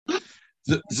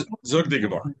Zog the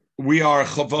Gemara. We are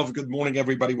Chavav. Good morning,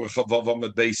 everybody. We're Chavav on the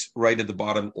base, right at the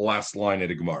bottom, last line of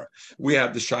the Gemara. We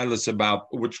have the shilas about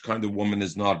which kind of woman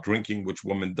is not drinking, which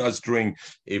woman does drink.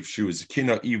 If she was a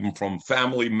kina, even from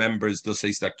family members, does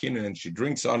say kina and she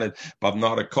drinks on it, but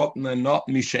not a cotton and not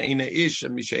mishaina ish.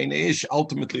 And mishaina ish,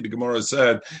 ultimately, the Gemara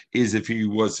said, is if he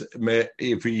warned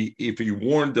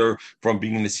her from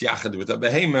being in the siachad with a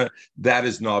behema, that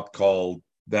is not called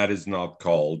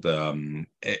ein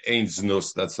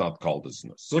znus. That's not called a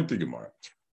znus. Look at the Gemara.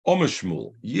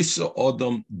 Omashmul yisa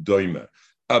adam doime.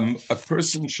 A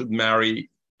person should marry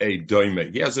a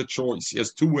doime. He has a choice. He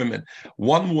has two women.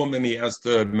 One woman he has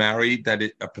to marry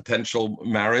a potential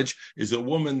marriage is a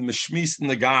woman mishmis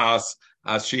nagas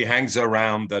as she hangs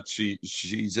around that she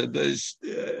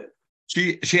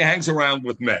hangs around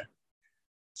with men.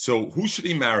 So who should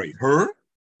he marry? Her?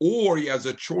 Or he has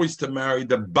a choice to marry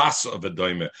the bas of a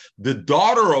daime, the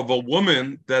daughter of a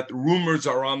woman that rumors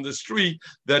are on the street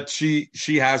that she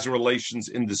has relations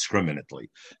indiscriminately.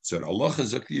 So Allah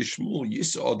Yishmul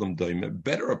daime.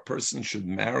 Better a person should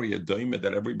marry a daime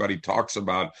that everybody talks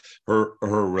about her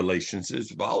relations is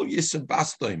Val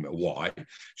bas daime. Why?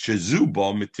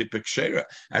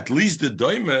 At least the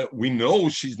daime we know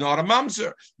she's not a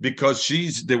mamzer because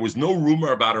there was no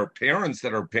rumor about her parents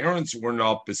that her parents were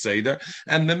not beseder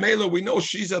and the Mela, we know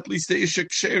she's at least a Ishak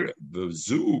Sher, the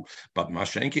zoo, but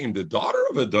Mashenkim, the daughter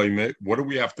of a Daime, what do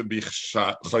we have to be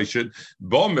chayshid?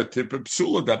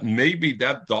 Psula, that maybe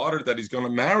that daughter that he's going to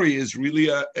marry is really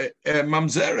a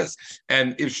mamzeres.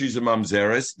 And if she's a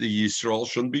mamzeres, the Yisrael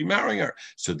shouldn't be marrying her.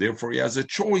 So therefore he has a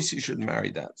choice, he should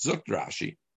marry that. Zuk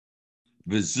Rashi.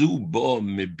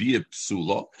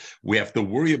 We have to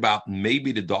worry about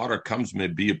maybe the daughter comes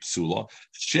maybe a psula.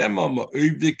 Shema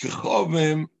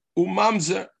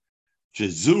umamzer,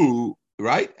 Jezu,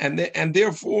 right? And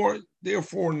therefore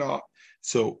not.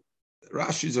 So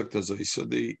Rashi Zaktazoi. So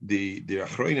the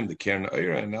Achronim, the Keren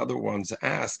Oira, and other ones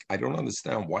ask, I don't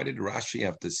understand, why did Rashi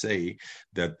have to say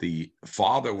that the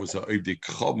father was a Oivdik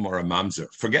Chom or a Mamzer?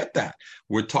 Forget that.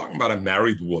 We're talking about a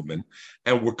married woman,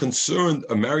 and we're concerned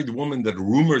a married woman that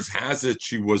rumors has it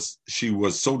she was,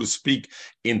 so to speak,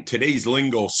 in today's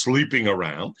lingo, sleeping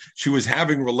around. She was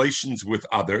having relations with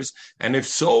others. And if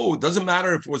so, it doesn't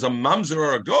matter if it was a Mamzer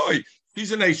or a Goy.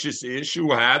 He's an Ashes ish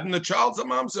who had, and the child's a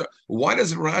mamzer. Why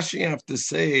does Rashi have to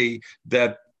say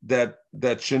that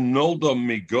shenolda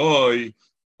migoy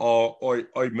or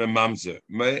memamzer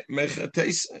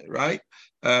mechates, right?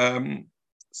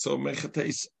 So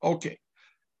mechates, okay.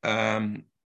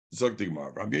 Zog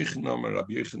Digmar. Rabbi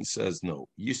Yechon says no.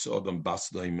 Yisodam bas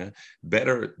daime.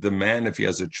 Better the man, if he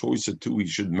has a choice or two, he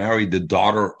should marry the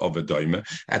daughter of a daime.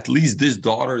 At least this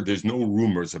daughter, there's no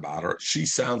rumors about her. She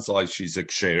sounds like she's a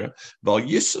kshera. But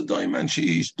Yisodam, and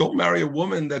she don't marry a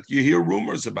woman that you hear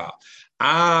rumors about.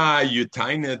 You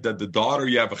tiny that the daughter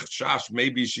you have a chashash,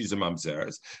 maybe she's a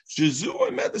mamzeres.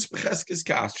 Shizu medes becheskes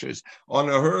kastres. On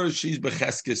her, she's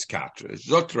becheskes kastres.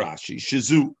 Zot Rashi,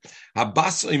 shizu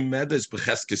habasa medes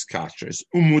becheskes kastres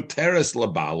umuteres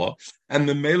labala, and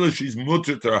the mela she's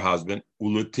mutter to her husband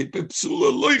ulatipe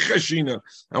psula loy chashina,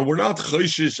 and we're not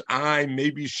chayshish.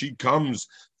 Maybe she comes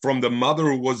from the mother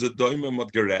who was a doima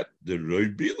matgeret, the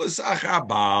roibilas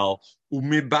achabal.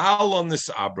 Umibal on this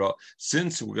abra.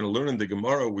 Since we're going to learn in the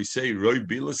Gemara, we say Roy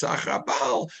Bilas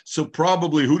Achabal. So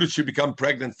probably who did she become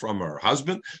pregnant from? Her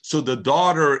husband. So the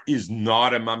daughter is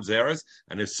not a mamzeres.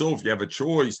 And if so, if you have a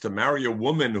choice to marry a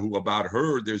woman who about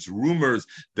her, there's rumors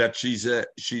that she's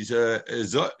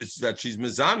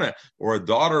mizana, or a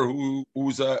daughter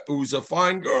who's a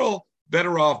fine girl.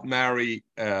 Better off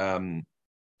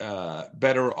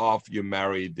you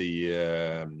marry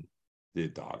the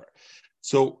daughter.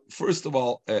 So first of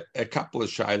all, a couple of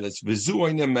shilas.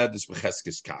 V'zuayne medes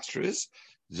b'cheskes kashrus.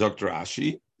 Zogt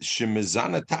Rashi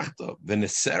shemezana tachta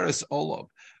v'neseres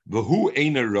olav v'hu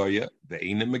eina roya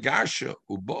v'eina megarsha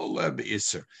ubola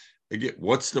be'iser. Again,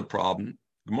 what's the problem?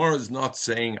 Gemara is not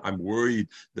saying I'm worried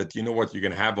that you're going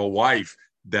to have a wife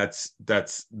that's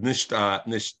nishta.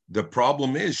 The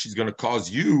problem is she's going to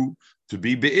cause you to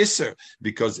be be'isser,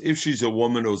 because if she's a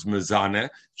woman who's mezana,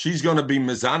 she's going to be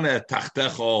mezana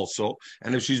tachtecha also,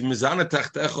 and if she's mezana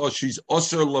tachtecha, she's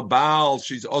osir labal,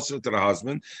 she's osir to the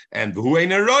husband, and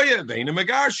v'hueina roya, v'eina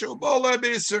megarsha, bola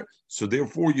be'isser. So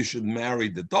therefore, you should marry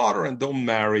the daughter and don't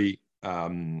marry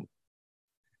the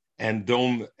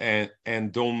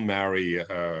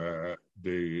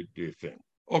thing.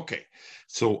 Okay,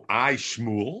 so what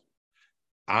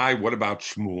about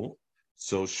Shmuel?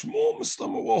 So Shmuel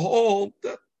Muslima will hold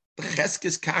The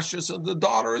cheskes kashrus of the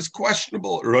daughter is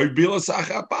questionable.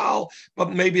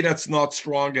 But maybe that's not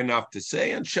strong enough to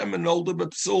say. And Shema nolda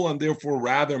b'psul, and therefore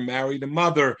rather marry the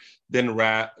mother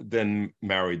than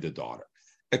marry the daughter.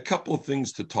 A couple of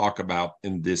things to talk about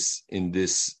in this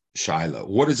shaila.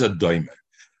 What is a daima?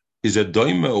 Is a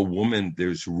daima a woman?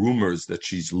 There's rumors that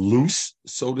she's loose,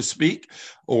 so to speak,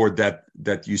 or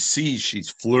that you see she's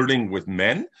flirting with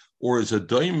men, or is a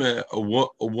daima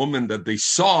a woman that they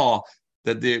saw,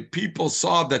 that the people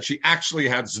saw that she actually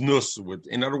had znus with?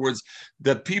 In other words,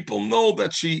 that people know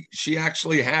that she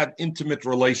actually had intimate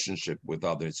relationship with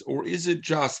others, or is it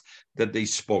just that they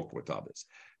spoke with others?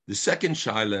 The second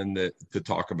shaila to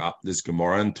talk about this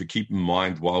Gemara and to keep in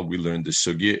mind while we learn the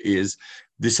sugya is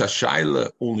this a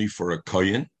shaila only for a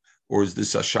kohen, or is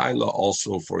this a shaila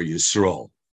also for Yisrael?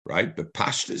 Right? But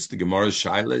Pashtus, the Gemara's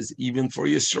shaila is even for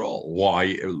Yisrael.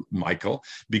 Why, Michael?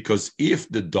 Because if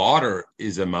the daughter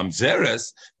is a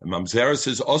mamzeres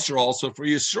is also for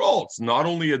Yisrael. It's not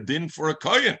only a din for a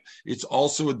kohen, it's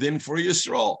also a din for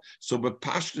Yisrael. So, but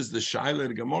Pashtus, the shaila,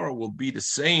 the Gemara will be the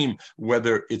same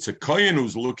whether it's a kohen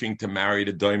who's looking to marry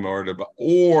the daima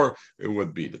or it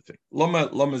would be the thing.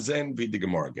 Lama zen be the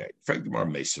Gemara gay. Frank Gemara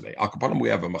Mesaveh. Akapanim, we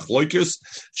have a machloikus,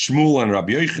 Shmuel and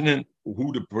Rabbi Yochanan,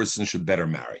 who the person should better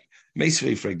marry. It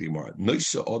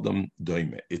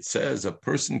says a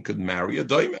person could marry a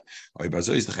daima. Rabbi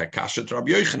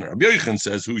Yochanan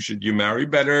says, who should you marry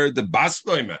better? The bas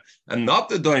daima and not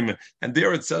the daima. And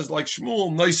there it says, like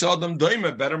Shmuel, nois adam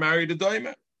daima, better marry the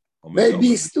daima. Maybe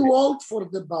he's too old for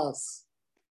the bas.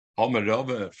 Do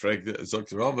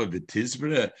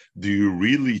you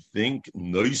really think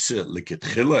noise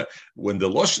liketchila? When the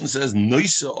Lashon says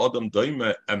noise adam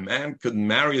daima, a man could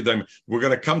marry a daima. We're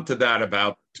going to come to that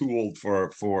about too old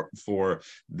for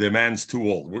the man's too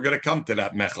old. We're going to come to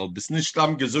that, Mechel. Bis nicht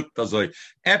am gesucht azoi.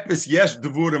 Epis yesh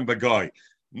devurim bagay.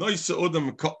 Noise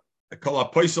adam kol a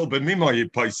paisel b'mima ye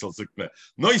paisel zukme.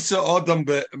 Noise adam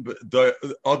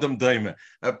adam daima.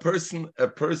 A person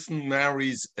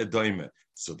marries a daima.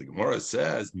 So the Gemara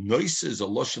says, Noise is a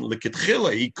Lashon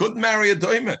Liketchila. He could marry a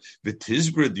daima.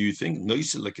 V'tizbra, do you think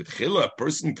Noise Liketchila, a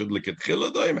person could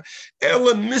Liketchila daima?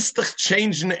 Ela mistach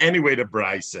changing anyway to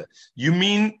Braisa. You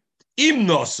mean im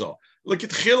nosa.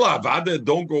 Liketchila, avada,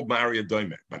 don't go marry a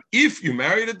daima. But if you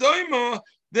marry a daima,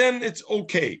 then it's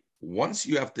okay. Once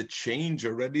you have to change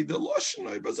already the Lashon,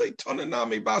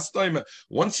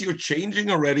 once you're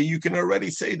changing already, you can already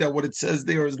say that what it says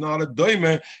there is not a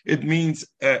daima, it means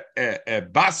a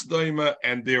bas daima,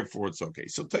 and therefore it's okay.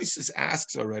 So Taisus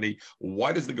asks already,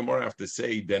 why does the Gemara have to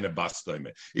say then a bas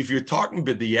daima? If you're talking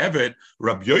b'di'evet,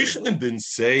 Rabbi Yochanan didn't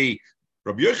say,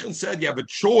 Rabbi Yochanan said you have a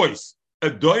choice, a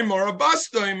daima or a bas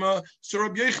daima. So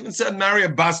Rabbi Yochanan said marry a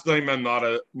bas daima, not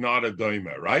a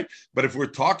daima, right? But if we're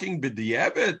talking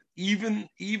b'di'evet, even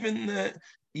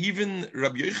Rabbi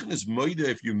Yochanan is moida.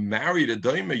 If you married a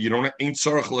daima, you don't ain't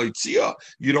tzarich loitzia.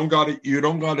 You don't gotta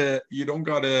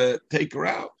take her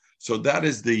out. So that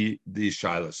is the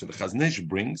shaila. So the Chaznish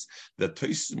brings that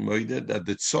Tosis moida that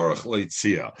the tzarich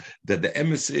loitzia, that the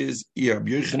emes is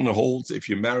Rabbi Yochanan holds if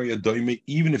you marry a daima,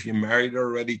 even if you married her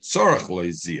already, tzarich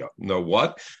loitzia. Know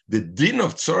what? The din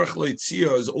of tzarich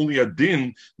loitzia is only a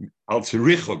din al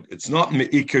tzirichug. It's not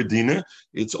me'ikar dina.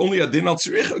 It's only a din al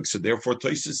tzirichug. So therefore,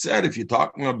 Tosis said, if you're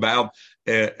talking about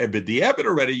a b'di'evet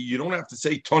already, you don't have to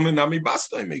say tonanami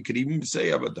bastayim. You could even say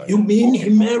abadayim. You mean he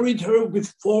married her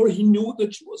before he knew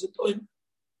that she was a daima?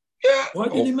 Yeah. Why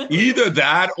did he marry either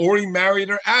that or he married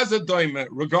her as a daima.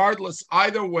 Regardless,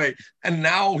 either way. And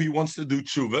now he wants to do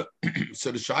tshuva.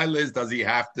 So the shaila is, does he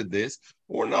have to this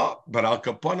or not? But al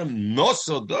kapanim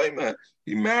noso daima.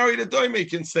 He married a daima. He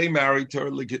can stay married to her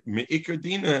like me'ikar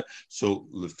dina. So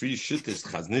lefi shittis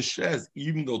Chaznish says,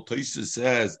 even though Tosis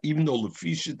says, even though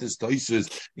lefi shittis Tosis,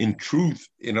 in truth,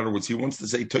 in other words, he wants to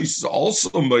say Tosis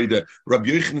also made it. Rabbi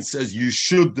Yochanan says you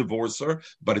should divorce her,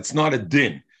 but it's not a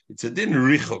din. It's a din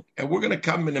richuk. And we're going to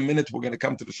come in a minute, we're going to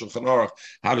come to the Shulchan Aruch,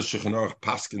 how the Shulchan Aruch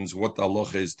paskins, what the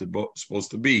halacha is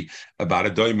supposed to be about a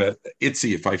daima.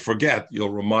 Itzi, if I forget, you'll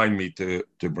remind me to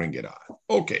bring it out.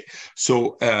 Okay,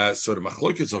 so the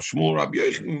machlokas of Shmuel Rabbi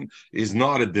Yochanan is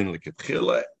not a din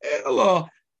l'ketchila, ela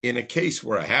in a case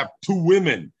where I have two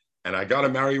women, and I got to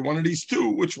marry one of these two,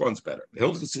 which one's better? The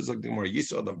Hilchos is like the more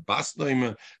Yisod of Bas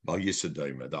Daima, Bal Yisod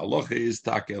Daima. The halacha is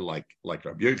taka like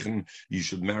Rabbi Yochanan, you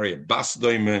should marry a Bas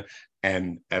Daima,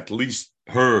 and at least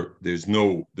her, there's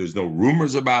no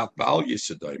rumors about Baal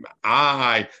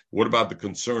Yisadaima. What about the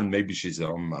concern? Maybe she's a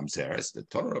mamzeres. The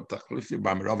Torah of Tachlifi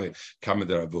Bamrave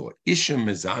Kamadaravu. Isha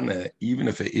Mizana, even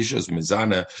if a Isha's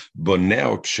Mizana,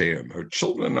 Boneo Kshem, her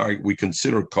children are, we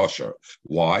consider kosher.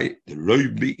 Why? The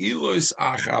Roibi Ilois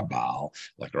Achabal,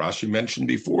 like Rashi mentioned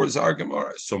before, is our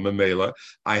Gemara. So Memela,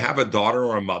 I have a daughter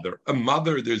or a mother. A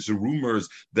mother, there's rumors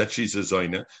that she's a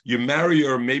Zaina. You marry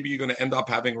her, maybe you're going to end up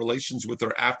having relations with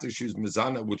her after she's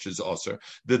Mizana, which is also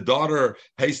the daughter.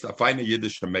 Heist fine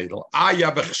Yiddish Mädel.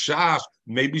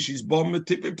 Maybe she's born with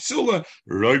psula,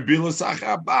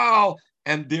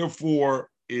 and therefore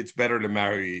it's better to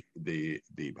marry the.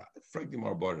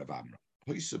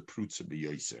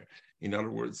 In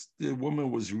other words, the woman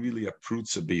was really a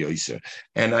prutza b'yoser.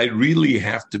 And I really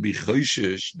have to be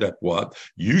choishish that what?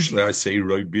 Usually I say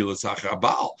roi bilas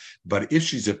achabal. But if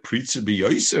she's a prutza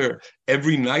b'yoser,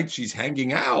 every night she's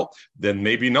hanging out, then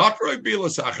maybe not roi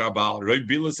bilas achabal, roi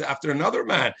bilas after another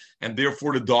man. And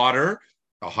therefore the daughter,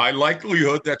 a high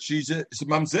likelihood that she's a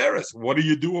mamzeres. What do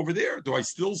you do over there? Do I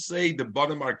still say the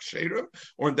bottom are ksherim?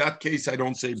 Or in that case, I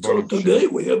don't say bottom. So today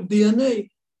we have DNA.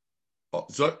 Oh,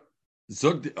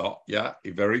 yeah,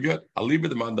 very good.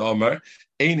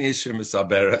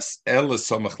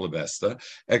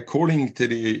 According to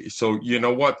the, so you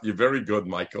know what? You're very good,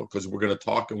 Michael, because we're going to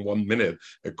talk in 1 minute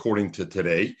according to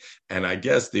today. And I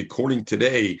guess the according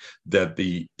today that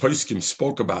the Poskim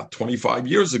spoke about 25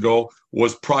 years ago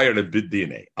was prior to bid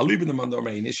DNA. According to the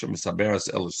Mandomer,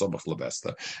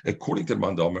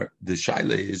 the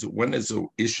Shaila is when is the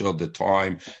Isha the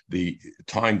time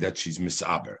that she's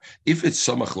misaber. If it's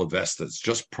Samach Levesta, it's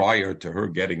just prior to her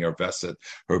getting her Veset,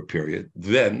 her period,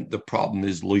 then the problem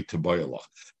is Lui Tabayalach.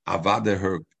 Avada,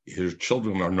 her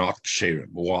children are not ksherim.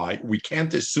 Why? We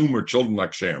can't assume her children are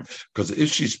ksherim, because if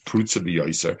she's prutza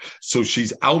b'yoser, so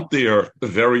she's out there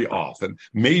very often,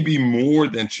 maybe more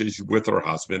than she's with her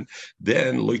husband,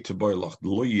 then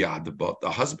the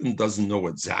husband doesn't know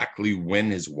exactly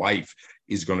when his wife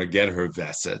is going to get her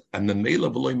veset, and the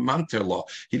mela v'loy manter law,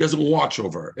 he doesn't watch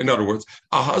over her. In other words,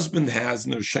 a husband has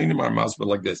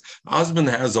like this. A husband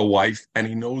has a wife, and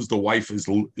he knows the wife is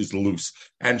loose,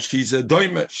 and she's a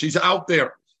doima, she's out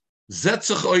there.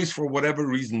 Zetzach for whatever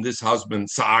reason, this husband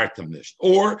sa'artem nicht,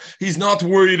 or he's not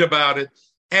worried about it,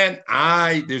 and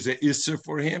there's an isser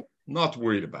for him. Not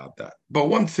worried about that. But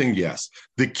one thing, yes,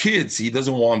 the kids, he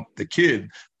doesn't want the kid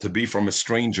to be from a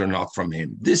stranger, not from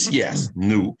him. This, yes,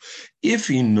 new. If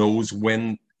he knows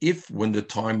when the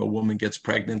time a woman gets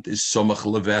pregnant is somach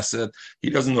leveset, he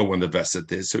doesn't know when the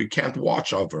veset is, so he can't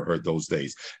watch over her those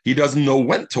days. He doesn't know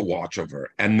when to watch over her.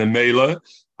 And the mela,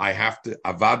 I have to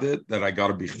avada that I got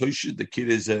to be chushid. The kid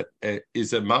is a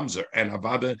mamzer, and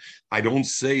avada. I don't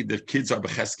say the kids are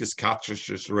becheskes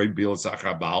katrish roi bilas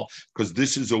achabal, because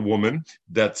this is a woman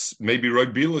that's maybe roi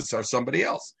bilas or somebody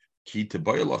else. Ki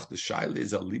teboylach, the shaila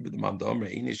is a libid mandomer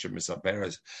inish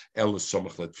misaberes el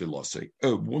somachlet philosophy.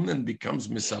 A woman becomes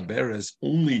misaberes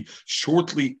only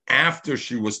shortly after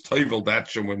she was toivel. That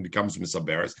she when becomes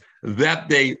misaberes that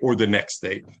day or the next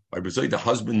day. By the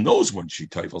husband knows when she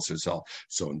tovels herself.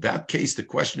 So in that case, the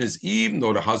question is, even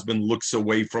though the husband looks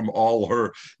away from all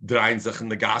her dreinzach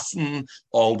and the gassen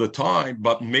all the time,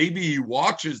 but maybe he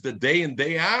watches the day and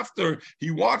day after. He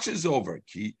watches over.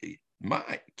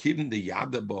 Given the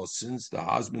yadabo, since the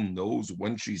husband knows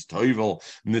when she's toivel,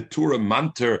 netura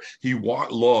manter, he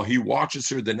watches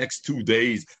her the next 2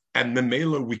 days, and the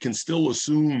mela, we can still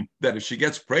assume that if she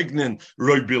gets pregnant,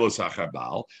 roi bilas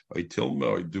achabal.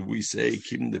 Do we say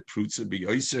given the prutza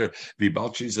b'yoser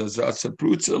v'balchi zazasa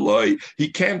prutza loy? He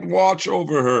can't watch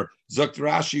over her. Zakt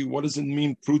Rashi, what does it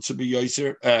mean prutza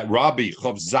b'yoser? Rabbi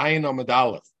Chav Zayin Amud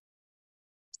Aleph.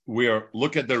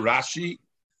 Look at the Rashi.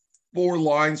 4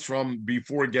 lines from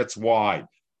before it gets wide.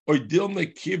 She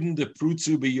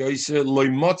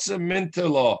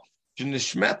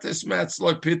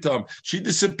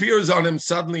disappears on him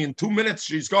suddenly. In 2 minutes,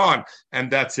 she's gone.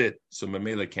 And that's it. So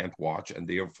Mamela can't watch. And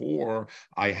therefore,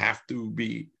 I have to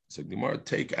be... So Gemara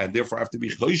and therefore I have to be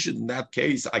choshid. In that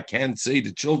case, I can't say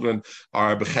the children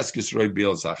are becheskes roi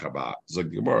bilas achabal. So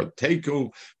Gemara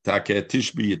teku take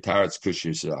tishbi yitaretz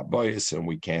kushis abayis, and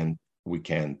we can't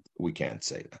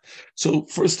say that. So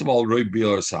first of all, roi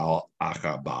bilas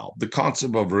achabal, the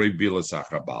concept of roi bilas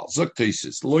achabal.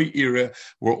 Zoktesis loy ira.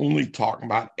 We're only talking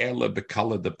about ela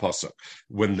bekala de pasuk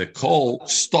when the call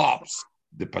stops.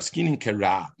 The paskinin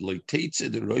kerab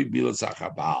loiteitze the roi bilas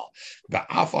achabal the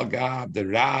afagav the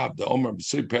rab the omer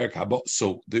b'sui perik habo.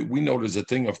 So we know there's a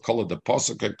thing of kala the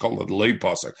pasuk and kala the lay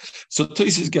pasuk. So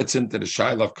Tosis gets into the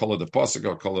shaila of kala the pasuk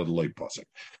or kala the lay pasuk.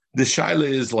 The shaila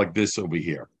is like this over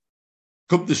here.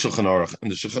 Come the Shulchan Aruch, and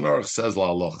the Shulchan Aruch says la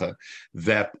halacha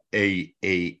that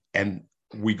and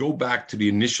we go back to the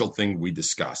initial thing we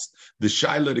discussed. The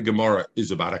Shaila de Gemara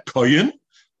is about a Kohen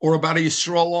or about a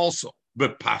Yisrael also.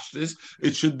 But Pashtus,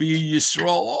 it should be a Yisrael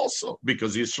also,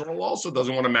 because Yisrael also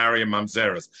doesn't want to marry a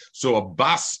mamzeres. So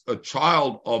a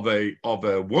child of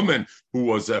a woman who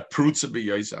was a prutza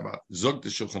b'yosava, zog the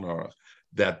Shulchan Aruch,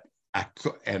 that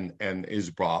and is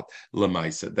brought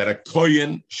lemaisa that a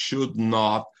kohen should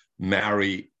not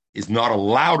marry, is not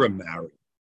allowed to marry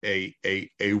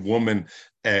a woman,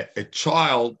 a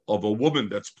child of a woman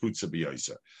that's prutza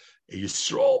b'yosava. A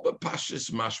Yisrael, but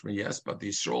Pashtus mashma, yes, but the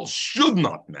Yisrael should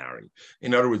not marry.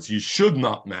 In other words, you should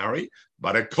not marry,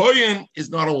 but a kohen is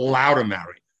not allowed to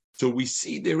marry. So we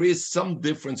see there is some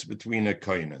difference between a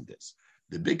kohen and this.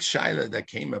 The big shaila that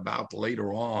came about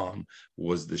later on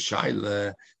was the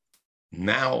shaila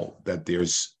now that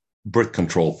there's birth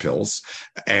control pills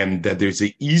and that there's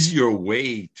an easier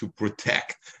way to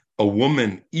protect a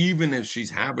woman, even if she's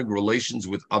having relations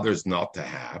with others not to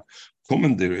have.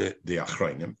 And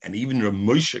even Rav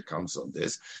Moshe comes on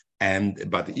this,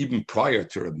 but even prior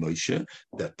to Rav Moshe,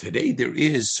 that today there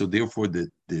is, so therefore the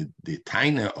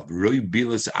taina of Roi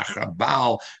Bilas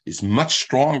Achabal is much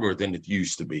stronger than it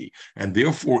used to be, and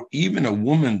therefore even a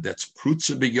woman that's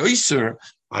prutza b'yoser,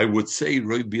 I would say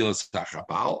Roi Bilas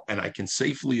Achabal, and I can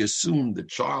safely assume the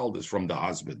child is from the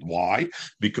husband. Why?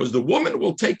 Because the woman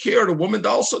will take care. The woman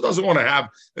also doesn't want to have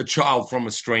a child from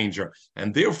a stranger,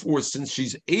 and therefore, since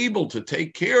she's able to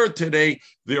take care today,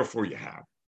 therefore you have.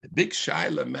 The big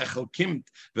shaila mechel kimt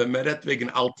v'meret wegen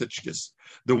altichkes.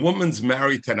 The woman's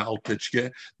married to an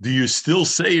altichke. Do you still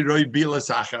say Roi Bilas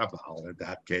Achabal in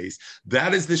that case?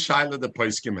 That is the shaila the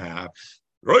poskim have.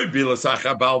 Roi Bilas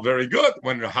Achabal, very good,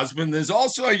 when her husband is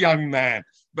also a young man.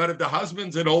 But if the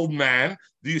husband's an old man,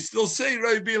 do you still say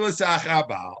Roi Bilas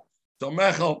Achabal? So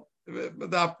mechel,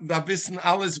 da wissen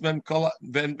alles, wenn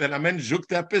ein Mensch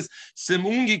sucht etwas, sind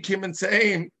umgekommen zu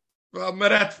ihm,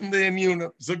 man redt von der Immune,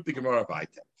 sucht die Gemara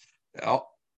weiter. Oh,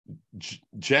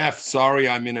 Jeff, sorry,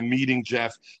 I'm in a meeting,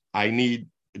 Jeff. I need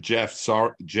Jeff,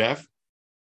 sorry, Jeff,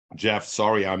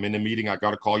 sorry, I'm in a meeting. I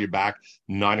got to call you back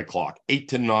 9 o'clock. 8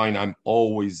 to 9, I'm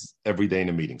always every day in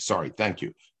a meeting. Sorry, thank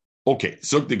you. Okay,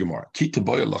 zog the Gemara.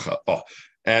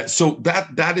 So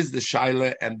that is the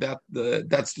shaila, and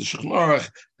that's the Shulchan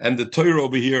Aruch, and the Torah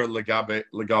over here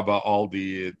legaba all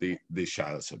the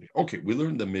shailas over here. Okay, we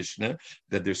learned the Mishnah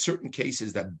that there's certain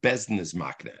cases that Bezdin is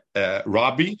makne.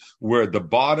 Rabbi, we're at the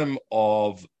bottom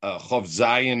of Chav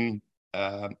Zayin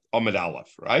Amud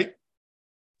Aleph, right?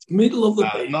 Middle of the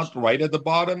page. Not right at the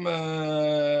bottom,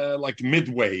 like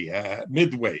midway, a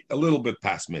little bit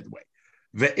past midway.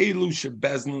 Ve'elu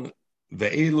shebezn.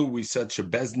 Ve'elu, we said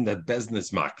shebezn, that bezn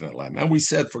is makna lem, and we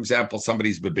said, for example,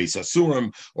 somebody's bebeis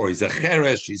asurim, or he's a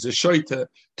cheresh, he's a shoita,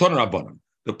 ton rabbanim.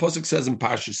 The pasuk says in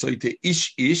Parsha Sotah,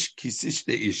 ish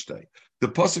kisishte ishtay. The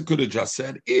pasuk could have just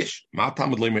said ish.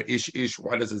 Matamad lemer ish.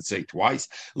 Why does it say twice?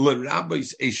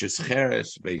 L'rabbis ishes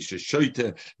cheres, veishes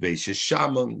shoita, veishes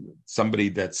shaman. Somebody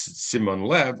that's Simon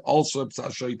Lev also psa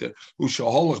shoita.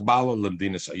 Ushaholach bala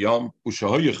lemdinas ayam.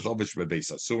 Ushahoyach chovish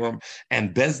bebeis asurim.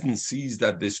 And Bezdin sees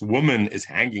that this woman is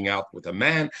hanging out with a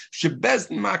man.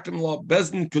 Shebezdin makdim law.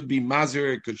 Bezdin could be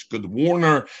mazir, could warn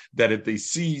her that if they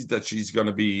see that she's going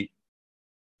to be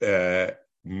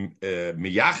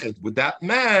miyachet with that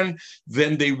man,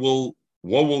 then they will.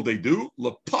 What will they do?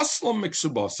 Lepaslam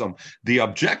miksubasam. The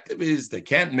objective is they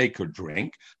can't make her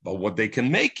drink, but what they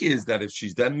can make is that if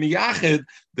she's then miyachet,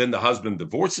 then the husband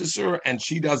divorces her, and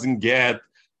she doesn't get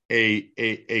a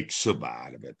ksuba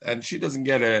out of it, and she doesn't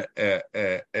get a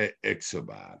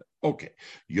ksuba out of it. Okay,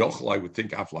 Yochel, I would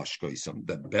think aflashkoisam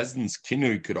that Bezdin's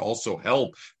kinui could also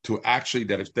help to actually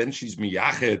that if then she's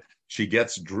miyachet,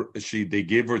 they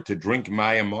give her to drink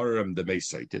Maya Morim the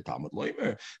Meisai to Talmud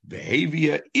Leimer.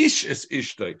 Behavior ish is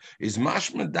ishtay is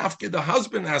mashma dafke. The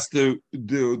husband has to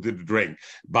do the drink,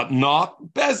 but not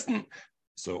Bezdin.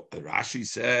 So Rashi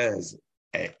says,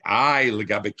 I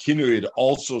legabe kinu. It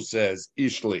also says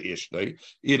ishle ishtay.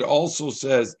 It also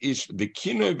says ish the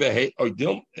kinu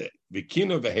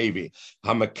Vikinu vehevi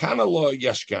hamakana lo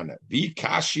yashkana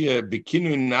vikashia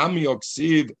bikinu nami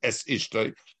oksiv es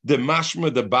ishtay the mashma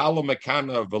the bala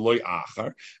makana veloy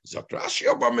acher zakrashi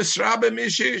oba misrabe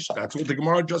mishish. That's what the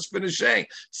Gemara just finished saying.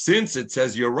 Since it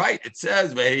says you're right, it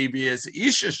says vehevi es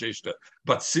ishish ishtay,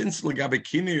 but since legabe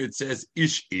kinu it says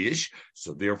ish,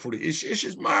 so therefore the ish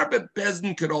is marbe.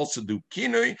 Bezdin could also do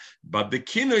kinui, but the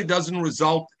kinui doesn't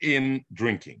result in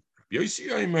drinking.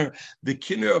 Yosi Omer, the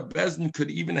kinner of Bezdin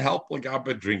could even help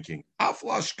Lagabe drinking.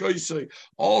 Aflash Koisei,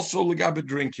 also Lagabe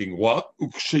drinking. What?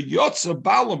 Ukshayotza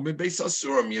Balam,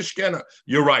 Mebesasuram Yeshkena.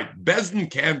 You're right. Bezdin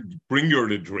can't bring her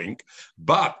to drink,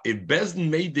 but if Bezdin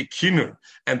made the kinner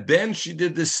and then she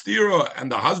did the stira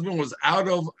and the husband was out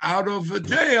of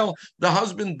jail, the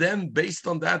husband then, based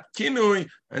on that kinui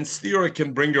and stira,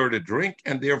 can bring her to drink,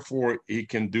 and therefore he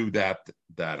can do that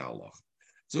Allah.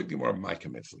 So more my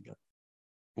commitment.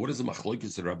 What is the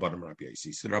machlokes of Rabbanim Rabbi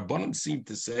Yossi? So Rabbanim seem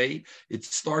to say it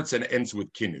starts and ends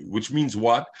with kinu, which means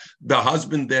what? The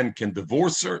husband then can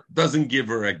divorce her, doesn't give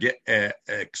her a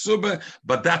ksuba,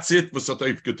 but that's it.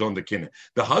 The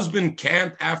husband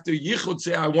can't, after yichud,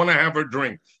 say, I want to have her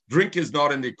drink. Drink is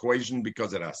not in the equation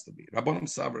because it has to be.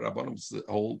 Rabbanim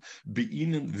hold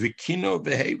be'inin v'kino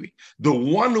v'hevi. The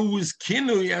one who is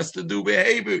kinu, he has to do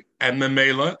v'hevi. And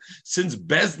memela, since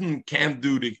Bezdin can't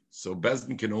do so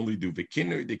Bezdin can only do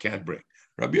v'kinu, they can't bring.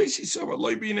 Rabbi Yossi said,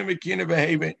 v'kino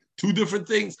v'hevi. Two different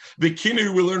things.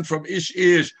 V'kinu we learn from ish.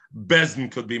 Bezdin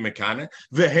could be mekana.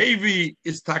 V'hevi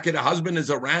is taka, the husband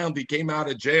is around, he came out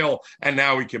of jail, and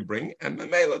now he can bring. And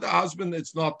memela, the husband,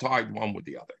 it's not tied one with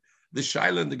the other. The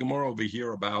shaila in the Gemara over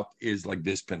here about is like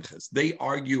this, Pinchas. They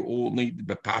argue only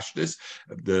bepashtis.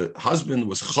 The husband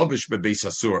was chavish bebeis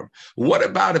asurim. What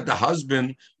about if the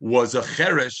husband was a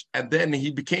cheresh and then he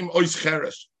became ois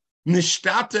cheresh,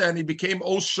 nishtata, and he became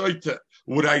ois shoita?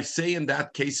 Would I say in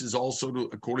that case is also,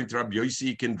 according to Rabbi Yossi,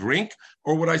 he can drink?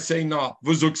 Or would I say no?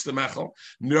 V'zuk's the mechel.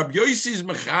 Rabbi Yossi is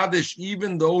mechadish,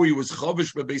 even though he was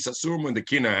chavish bebeis asurim when the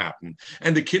kinna happened.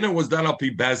 And the kinna was done up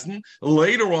bezdin.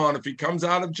 Later on, if he comes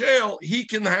out of jail, he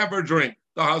can have her drink,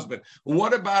 the husband.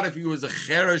 What about if he was a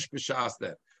cheresh b'shas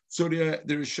then? So the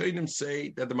Rishonim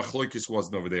say that the machlokes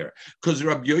wasn't over there. Because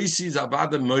Rabbi Yossi is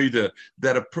avada moida,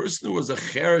 that a person who was a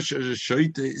cheresh or a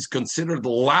shoita is considered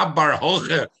labar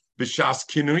hoche b'shas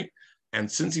kinui,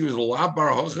 and since he was lav bar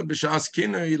hocha b'shas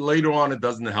kinui, later on it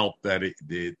doesn't help that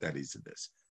he's this.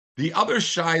 The other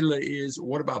shaila is,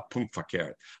 what about punkt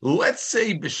fakert? Let's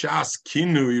say b'shas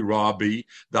kinui, Rabbi,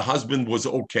 the husband was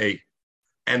okay,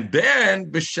 and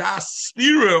then b'shas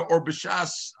stira or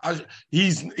b'shas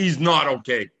he's not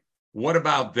okay. What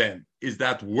about then? Is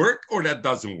that work or that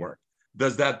doesn't work?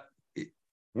 Does that?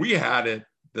 We had it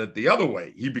that the other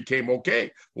way, he became okay.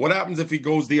 What happens if he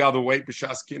goes the other way?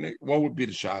 What would be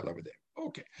the shayla over there?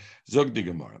 Okay. Zog di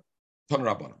Gemara. Ton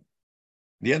Rabbanan.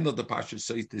 The end of the parsha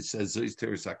says, it says, Zois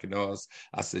teres hakenos,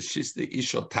 as a shiste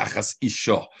isho tachas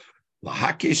isho.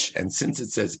 Lahakish, and since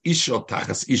it says isho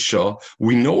tachas isho,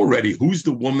 we know already who's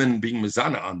the woman being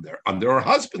mizana under her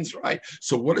husband's, right?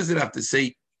 So what does it have to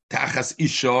say? Tachas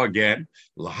isha again,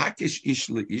 lahakish ish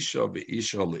leisha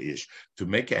veisha leish, to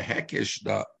make a hekish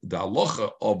the halacha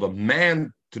of a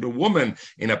man to the woman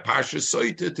in a parsha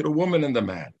soita to the woman and the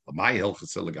man. My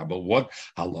helchas what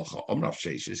halacha omrav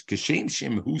sheishes kashem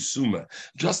shem hu suma.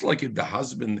 Just like if the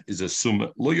husband is a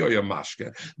suma loyoya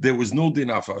mashka, there was no din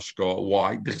afashka.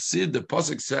 Why? The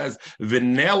pasuk says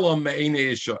v'nela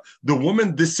me'enesha. The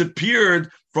woman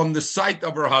disappeared from the sight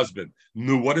of her husband.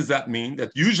 No, what does that mean?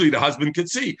 That usually the husband could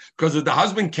see. Because if the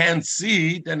husband can't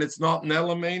see, then it's not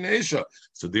nela me'enesha.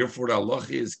 So therefore the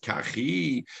halacha is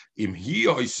kachi imhi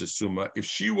oisasuma. If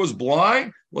she was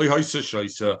blind,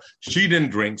 she didn't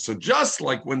drink. So just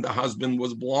like when the husband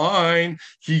was blind,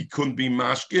 he couldn't be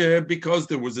mashke because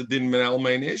there was a din menel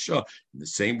me'enesha. In the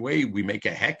same way, we make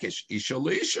a hekesh isha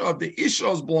leisha. The isha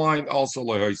is blind, also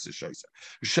lehoisashaisa.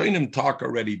 Shainim talk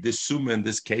already. This suma in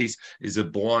this case, is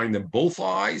it blind in both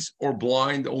eyes or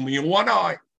blind only in one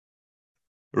eye?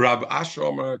 Rab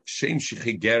Asher Shem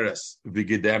Shichigeres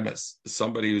Vigidemes.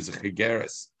 Somebody who's a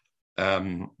chigeres,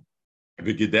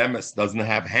 Vigidemes, doesn't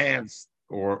have hands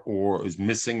or is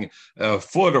missing a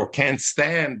foot or can't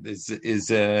stand,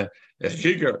 is a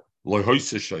chiger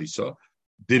lohoisashaisa.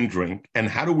 Didn't drink. And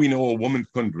how do we know a woman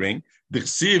couldn't drink?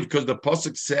 Because the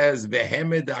pasuk says,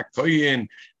 "Vehemed akoyin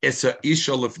esa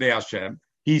isha lefnei Hashem."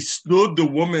 He stood the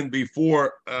woman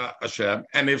before Hashem,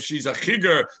 and if she's a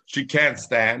chiger, she can't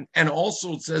stand. And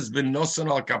also it says, "V'nosan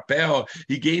al kapel."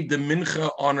 He gave the mincha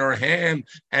on her hand,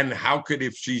 and how could,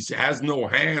 if she has no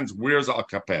hands, where's al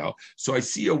kapel? So I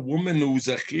see a woman who's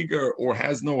a chiger or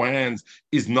has no hands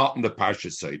is not in the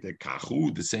parsha site. The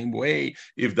kachu, the same way,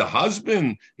 if the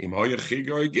husband im hoya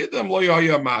chiger gidam lo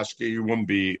hoya mashke, you won't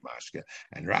be mashke.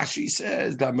 And Rashi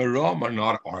says that Meram are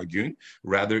not arguing.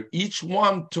 Rather, each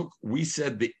one took. We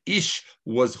said the ish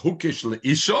was hukish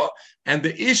leisha, and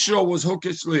the isha was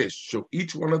hukish leish. So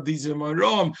each one of these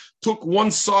imaram took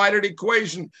one side of the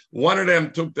equation. One of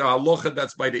them took the halacha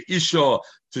that's by the isha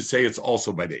to say it's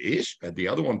also by the ish, and the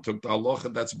other one took the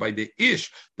halacha that's by the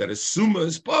ish, that is summa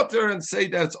is pater, and say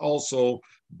that's also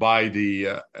by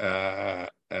the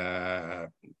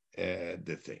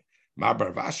thing.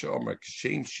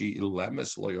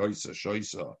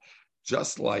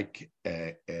 Just like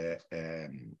a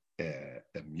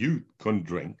mute couldn't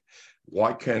drink,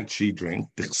 why can't she drink?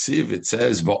 The chsiv, it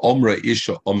says, "Va'omra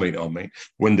isha amen amen."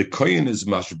 When the kohen is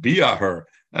mashbiah her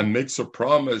and makes a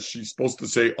promise, she's supposed to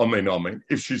say amen amen.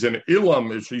 If she's an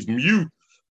ilam, if she's mute,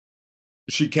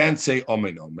 she can't say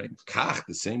amen amen. Kach,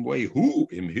 the same way. Who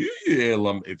im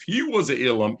ilam? If he was an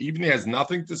ilam, even he has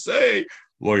nothing to say,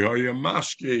 he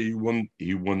wouldn't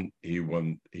be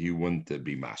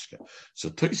mashke. So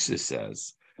Tosfos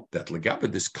says that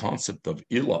legabe this concept of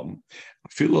ilam,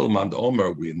 Philomand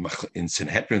Omer, in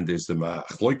Sanhedrin, there's the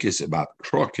machlokes about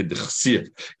krok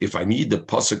chsiv, if I need the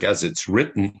pasuk as it's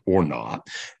written or not,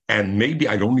 and maybe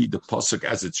I don't need the pasuk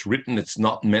as it's written. It's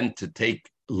not meant to take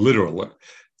literally.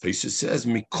 Tosfos says,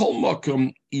 "Mikol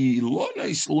makom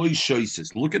ilonais loy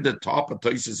shoises." Look at the top of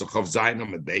Tosfos of Chav Zayin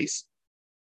on the base.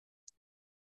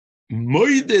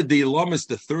 Moide the ilamis,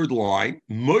 the third line.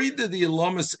 Moide the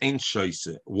ilamis ain't shoise.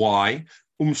 Why?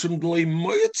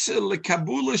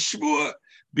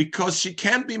 Because she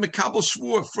can't be mekabel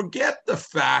shvur. Forget the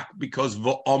fact, because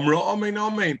v'omra amen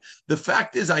amen. The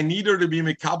fact is, I need her to be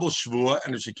mekabel shvur,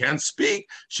 and if she can't speak,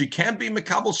 she can't be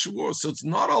mekabel shvur. So it's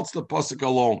not also the pasuk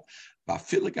alone. We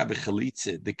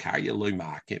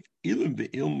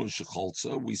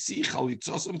see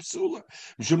chalitzos and psula.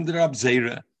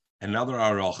 Another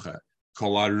aracha.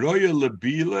 Kol aroya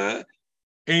lebila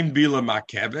ein bila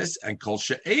makebes, and kol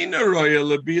she'ein aroya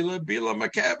lebila bila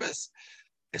makebes.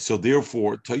 So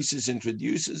therefore, Tosfos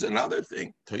introduces another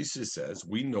thing. Tosfos says,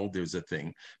 we know there's a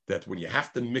thing that when you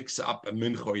have to mix up a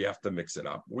mincha, you have to mix it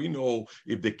up. We know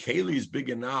if the keli is big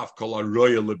enough, kol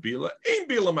aroya lebila ein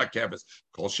bila makebes,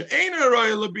 kol she'ein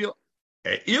aroya lebila.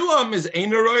 Ilam is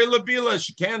ein aroya lebila.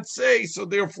 She can't say, so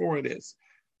therefore it is.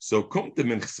 So come to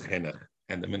minchas chinuch.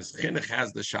 And the Minchas Chinuch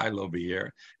has the shaila over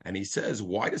here, and he says,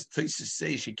 why does Tosfos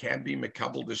say she can't be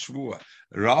mekabel de shvua?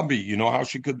 Rabbi, you know how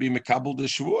she could be mekabel de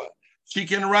shvua? She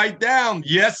can write down,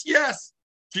 yes, yes.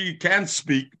 She can't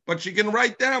speak, but she can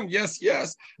write down, yes,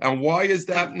 yes. And why is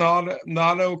that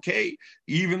not okay?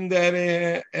 Even that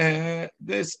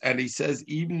this, and he says,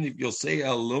 even if you'll say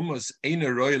alumus ein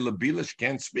roya lebila, she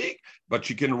can't speak, but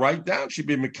she can write down. She'd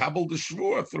be mekabel de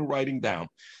shvua through writing down.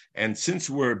 And since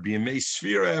we're b'yemei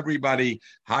sfira, everybody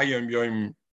hayom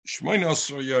yom shmoinos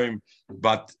yom,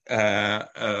 but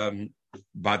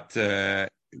the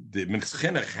Minchas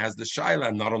Chinuch has the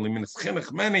shaila. Not only Minchas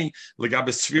Chinuch, many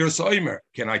legabe sfiras oimer.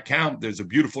 Can I count? There's a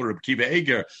beautiful Reb Kiva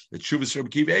Eger, the Tshuvas Reb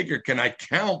Kiva Eger. Can I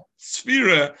count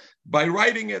sfira by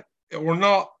writing it or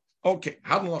not? Okay,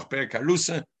 Hadnlach Per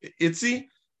Karusa Itzi.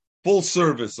 Full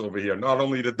service over here. Not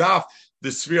only the daf, the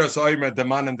Sfiras Oimer, the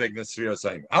Manendeg, the Sfiras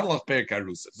Oimer. Adlach Per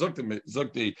Karusa. Zog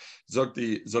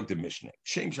the Mishnah.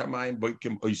 Shem Shamayim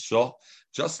Boikim Oiso.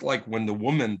 Just like when the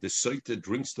woman, the Sotah,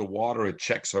 drinks the water, it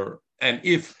checks her. And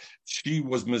if she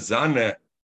was Mezana,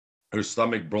 her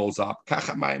stomach rolls up.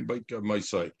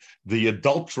 The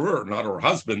adulterer, not her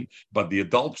husband, but the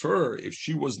adulterer, if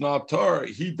she was not her,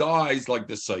 he dies like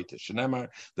the Sotah. Shnema,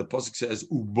 the pasuk says,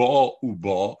 Uba,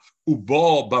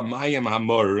 b'mayim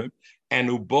hamor, and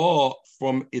Uba,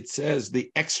 from, it says,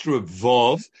 the extra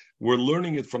vav, we're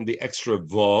learning it from the extra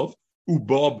vav,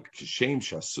 Ubab Shem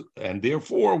Shas, and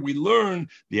therefore we learn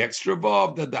the extra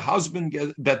vav that the husband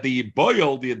gets, that the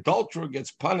boil, the adulterer, gets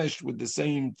punished with the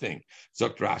same thing.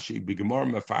 Zok Rashi, B'Gemar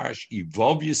Mefarish,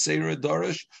 Ivav Yisera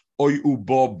Darish, Oy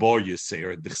Uba Ba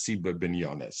Yisera D'Chsiba Ben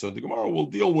Yoneh. So the Gemara will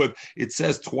deal with, it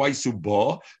says twice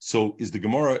Uba. So is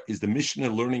the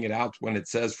Mishnah learning it out when it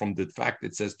says from the fact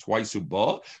it says twice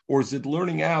Uba, or is it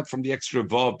learning out from the extra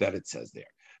vav that it says there?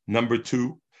 Number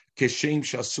two, Keshem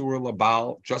Shasur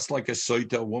Labal, just like a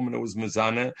Sotah, a woman who was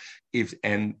Mezana, is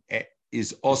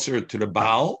Osir to the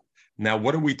Baal. Now,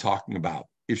 what are we talking about?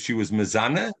 If she was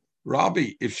Mezana,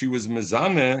 Rabbi, if she was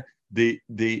Mezana,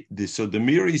 so the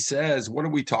Miri says, what are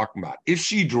we talking about? If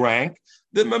she drank,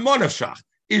 the Memonashach.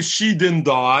 If she didn't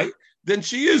die, then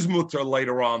she is mutter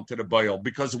later on to the boil.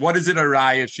 Because what is it a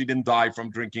raya? She didn't die from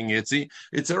drinking itzi.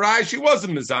 It's a raya. She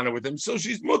wasn't mizana with him, so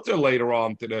she's mutter later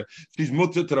on she's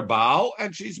mutter to the baal,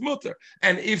 and she's mutter.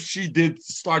 And if she did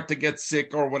start to get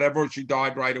sick or whatever, she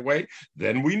died right away,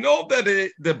 then we know that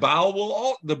the boil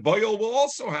will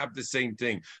also have the same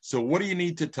thing. So what do you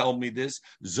need to tell me this?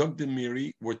 Zog de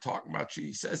Miri, we're talking about,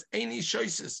 she says, Aini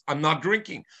shoises, I'm not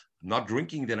drinking. Not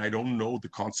drinking, then I don't know the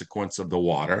consequence of the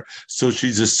water. So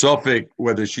she's a suffix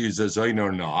whether she's a zayin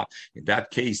or not. In that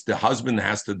case, the husband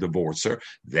has to divorce her.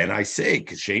 Then I say,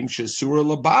 Kashem Shasura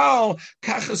Labal,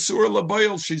 Kachasura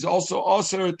Labayel. She's also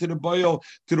usher to the Bayel,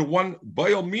 to the one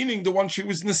Bayel, meaning the one she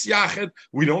was Nisyachet.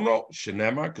 We don't know.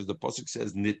 Shenema, because the Pasuk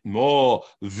says Nitmo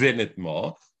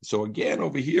Vinitmo. So again,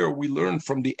 over here, we learn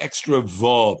from the extra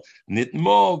vav,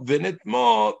 nitmo,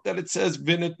 vinitmo, that it says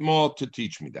vinitmo to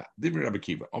teach me that. Divri Rabbi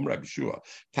Kiva, Rabbi Shua,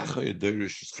 and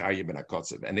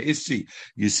Issi,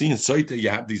 you see in Sotah, you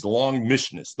have these long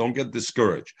mishnas. Don't get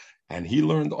discouraged. And he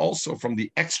learned also from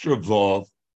the extra vav,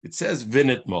 it says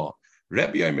vinitmo.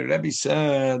 Rabbi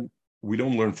said, we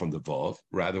don't learn from the vav.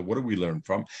 Rather, what do we learn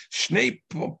from? Shnei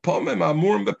pomem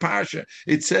amurim beparsha.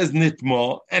 It says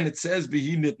nitmo, and it says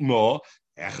vihi nitmo.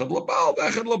 And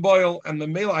the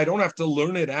male, I don't have to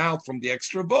learn it out from the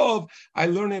extra vav. I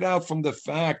learn it out from the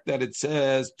fact that it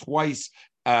says twice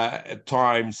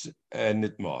times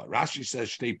nitma. Rashi says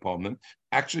shtei pomim.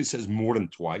 Actually says more than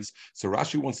twice. So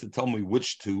Rashi wants to tell me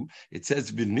which two. It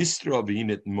says v'nistra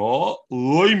v'nitma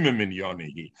loymim in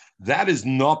yonihi. That is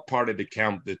not part of the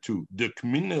count. The two. The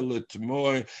kmina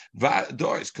l'tmoy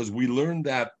v'dois, because we learned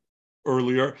that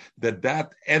earlier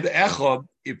that ed echad,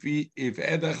 if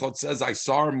ed echad says I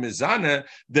saw mizana,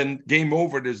 then game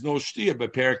over. There's no shtia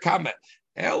beper kamet.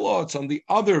 Elo, it's on the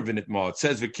other vinitma. It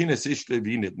says v'kinas ishte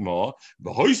vinitma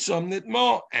v'hoisam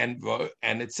nitma,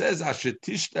 and it says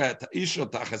ashetishta isha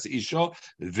tachas isha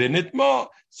vinitma.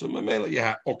 So mamela,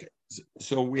 yeah, okay.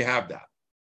 So we have that.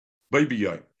 Baby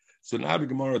yoim. So now the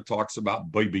Gemara talks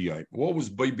about baby yoim. What was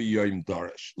baby yoim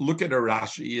darish? Look at a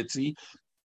Rashi. Yitzi.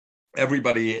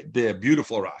 Everybody, the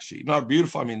beautiful Rashi, not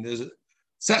beautiful. I mean, there's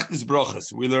Sechtes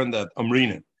Brachas. We learned that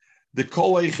Amrina, the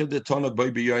Kol Eichad the Ton of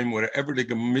Baby Yom, wherever the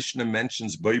Mishnah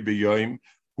mentions Baby Yom,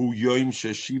 who Yom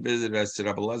Sheshiva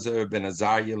Rabbi Elazar ben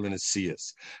Azariah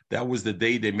Lenasias. That was the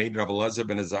day they made Rabbi Elazar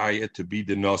ben Azariah to be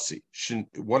the Nasi.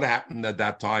 What happened at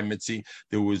that time, Mitzi?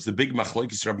 There was the big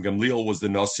machlokes. Rabbi Gamliel was the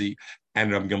Nasi,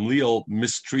 and Rabbi Gamliel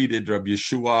mistreated Rabbi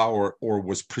Yeshua, or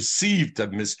was perceived to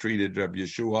have mistreated Rabbi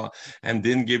Yeshua, and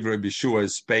didn't give Rabbi Yeshua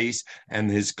his space and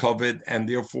his covet, and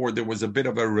therefore there was a bit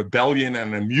of a rebellion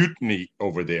and a mutiny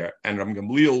over there. And Rabbi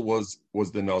Gamliel was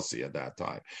the Nasi at that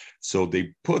time. So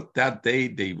they put that day,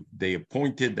 they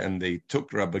appointed and they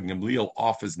took Rabbi Gamliel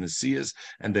off as Nasias,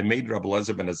 and they made Rabbi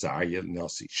Elazar ben Azariah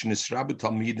Nasi. Shnisrabu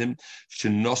Talmidim,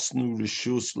 Shenosnu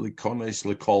Rishus Likones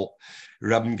Likol.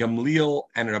 Rabbi Gamliel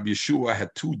and Rabbi Yeshua had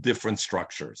two different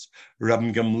structures. Rabbi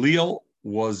Gamliel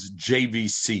was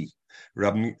JVC.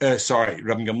 Rabbi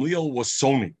Gamliel was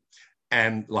Sony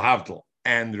and Lahavdil.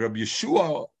 And Rabbi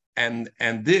Yeshua and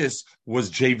this was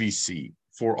JVC.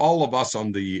 For all of us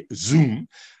on the Zoom,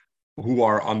 who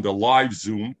are on the live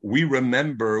Zoom, we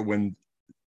remember when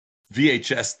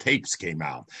VHS tapes came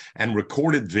out and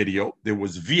recorded video. There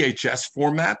was VHS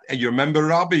format, and you remember,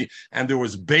 Rabbi, and there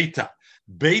was Beta.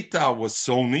 Beta was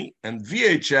Sony, and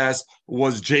VHS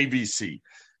was JVC.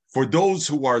 For those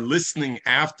who are listening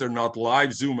after, not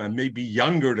live Zoom, and maybe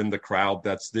younger than the crowd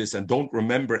that's this, and don't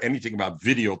remember anything about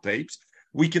videotapes,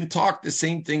 we can talk the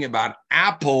same thing about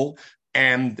Apple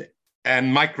and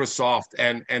Microsoft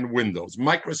and Windows.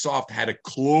 Microsoft had a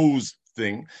closed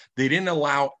thing. They didn't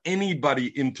allow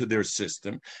anybody into their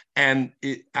system. And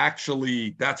it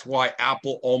actually, that's why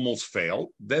Apple almost failed.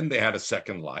 Then they had a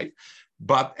second life.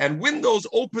 And Windows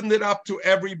opened it up to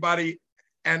everybody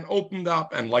and opened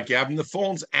up. And like you have in the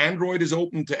phones, Android is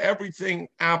open to everything.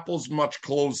 Apple's much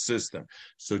closed system.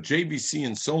 So JVC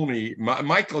and Sony,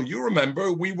 Michael, you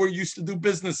remember, we were used to do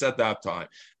business at that time.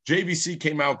 JVC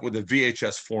came out with a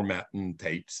VHS format and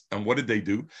tapes. And what did they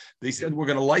do? They said, we're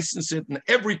going to license it in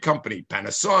every company,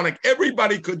 Panasonic,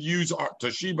 everybody could use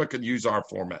Toshiba could use our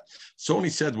format.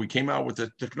 Sony said, we came out with the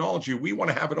technology. We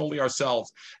want to have it only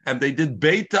ourselves. And they did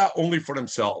beta only for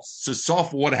themselves. So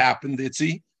soft, what happened,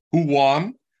 Itzi? Who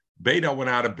won? Beta went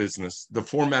out of business. The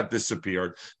format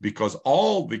disappeared because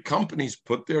all the companies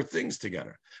put their things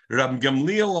together. Rab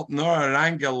Gamliel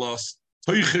Norangelos.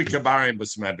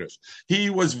 He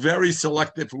was very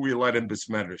selective who he let in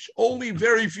Bismedrish. Only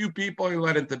very few people he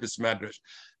let into Bismedrish.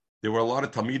 There were a lot of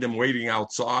Talmidim waiting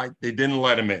outside. They didn't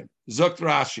let him in. Zukt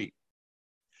Rashi.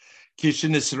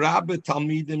 Kishinis Rabbe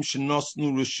Talmidim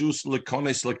Shenosnu Rishus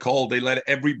Lekonis Lekol. They let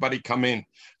everybody come in.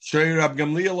 Shei Rab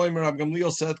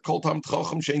Gamliel said, Kol Tam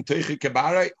Tchochem Shein Teichi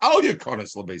Kebare Al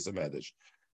Yekonis LeBeis HaMedrash.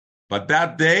 But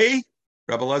that day,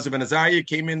 Rabbi Elazar ben Azariah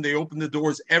came in, they opened the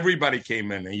doors, everybody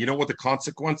came in. And you know what the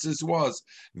consequences was?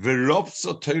 There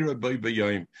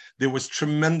was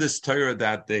tremendous Torah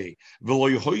that day.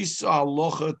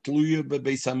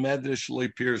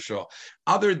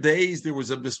 Other days, there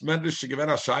was a Bismedrash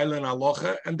Shegevena Shaila and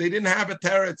Alocha, and they didn't have a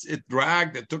teretz. It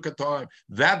dragged, it took a time.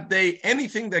 That day,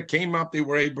 anything that came up, they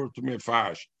were able to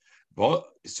mefash. But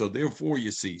so therefore,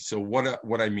 you see. So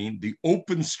what I mean, the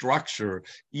open structure,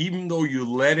 even though you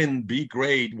let in B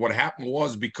grade, what happened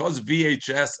was because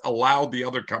VHS allowed the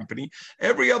other company,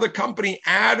 every other company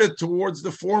added towards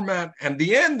the format, and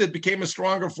the end it became a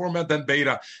stronger format than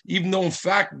Beta. Even though in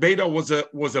fact Beta was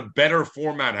a better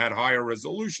format, had higher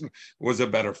resolution, was a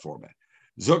better format.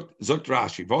 Zogt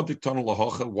Rashi,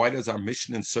 why does our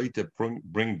mission in Sotah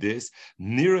bring this?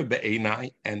 Nira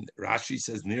be'enai, and Rashi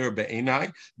says Nira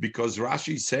be'enai, because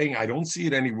Rashi is saying, I don't see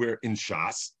it anywhere in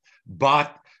Shas,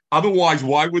 but otherwise,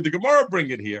 why would the Gemara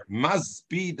bring it here? Must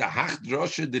be the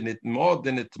hachdrosha denitmo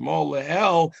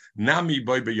le'el nami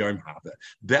boy b'yom haba.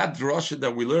 That drosha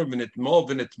that we learn denitmo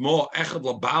echad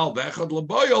labal ve'echad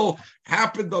laboyel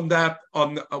happened on that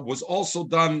was also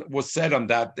done, was said on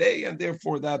that day, and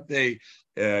therefore that day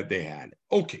they had it.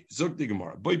 Okay, Zog the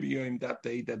Gemara. Boy b'yom that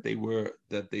day that they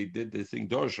did the thing.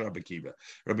 Dorish Rabbi Kiva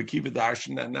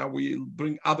darshan, and now we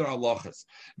bring other halachas.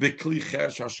 The kli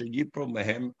cheres asher yipro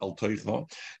mehem el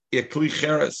toicho. A kli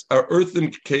cheres, a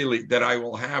earthen keli that I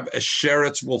will have, a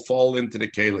sheretz will fall into the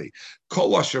keli.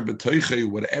 Kol asher b'toicho,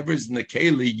 whatever is in the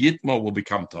keli, yitma will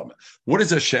become tumah. What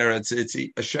is a sheretz?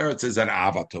 A sheretz is an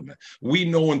avatumah. We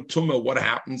know in tumah what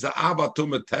happens. An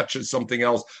avatumah touches something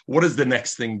else. What does the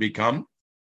next thing become?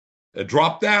 A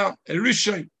drop down, a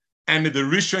rishon. And if the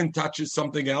rishon touches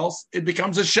something else, it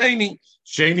becomes a sheni.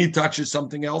 Sheni touches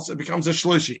something else, it becomes a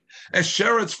shlishi. A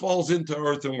sheretz falls into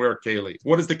earthenware keli.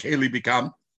 What does the keli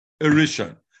become? A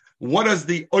rishon. What does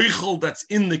the oichel that's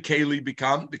in the keli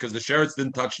become? Because the sheretz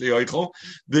didn't touch the oichel.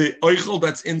 The oichel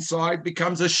that's inside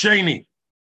becomes a sheni.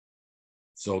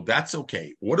 So that's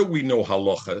okay. What do we know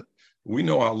halacha? We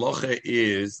know halacha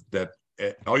is that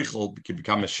oichel can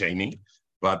become a sheni,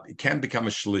 but it can become a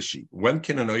shlishi. When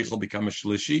can an oichel become a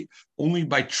shlishi? Only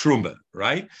by truma,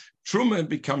 right? Truma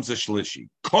becomes a shlishi.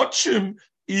 Kochim,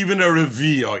 even a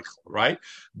revi oichel, right?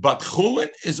 But chulin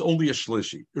is only a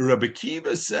shlishi. Rabbi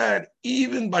Kiva said,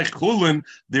 even by chulin,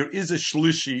 there is a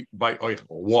shlishi by oichel.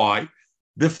 Why?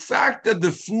 The fact that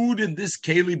the food in this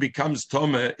keli becomes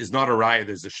tomeh is not a raya,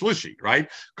 there's a shlishi, right?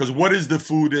 Because what is the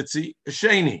food it's a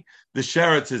sheni? The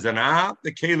sheretz is an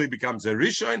the keli becomes a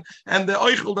rishon, and the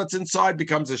oichel that's inside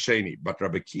becomes a sheni. But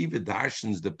Rabbi Kiva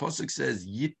darshans, the pasuk says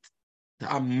yit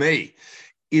tamei.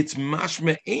 It's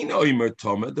mashme ein oimer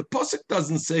tome. The pasuk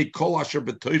doesn't say kol asher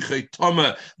b'toichei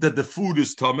tome that the food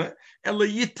is tome. Ela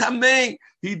yitamei.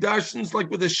 He darshans like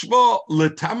with a shva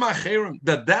letama cherem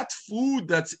that food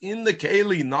that's in the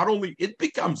keli, not only it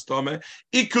becomes tome,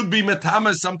 it could be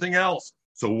metama something else.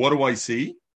 So what do I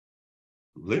see?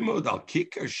 Limod al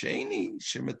kicker sheni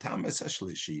shemetame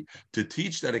sashlishi, to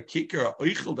teach that a kicker a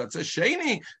oichel that's a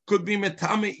sheni could be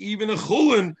metame even a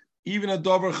chulin, even a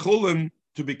dover chulin,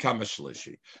 to become a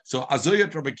shlishi. So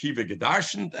Azoyat Rabbi Kiva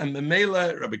gedarshan, and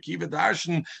Memela Rabbi Kiva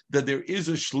darshan that there is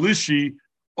a shlishi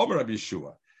over Rabbi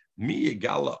Yeshua. Mi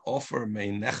yegala offer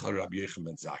meinecha Rabbi Yochanan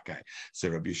ben Zakkai. So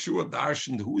Rabbi Yeshua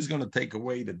darshan, who's going to take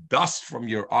away the dust from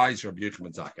your eyes, Rabbi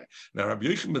Yochanan ben Zakkai. Now Rabbi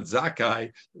Yochanan ben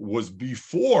Zakkai was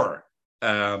before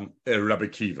Rabbi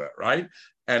Kiva, right?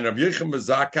 And Rabbi Yochanan ben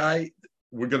Zakkai,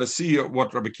 we're going to see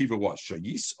what Rabbi Kiva was.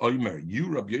 Shayis Omer, you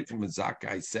Rabbi Yochanan ben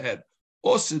Zakkai said,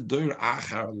 Rabbi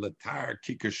Yochanan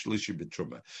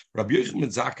ben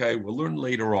Zakkai, we'll learn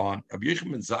later on. Rabbi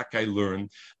Yochanan ben Zakkai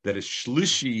learned that a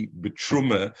shlishi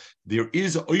betruma, there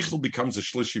is oichel becomes a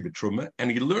shlishi betruma, and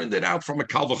he learned it out from a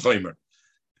kal v'chomer.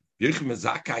 Rabbi Yochanan ben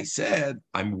Zakkai said,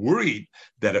 I'm worried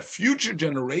that a future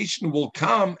generation will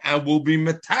come and will be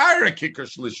matara kicker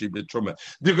shlishi betruma.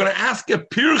 They're going to ask a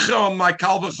pircha on my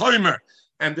kal v'chomer.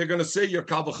 And they're going to say your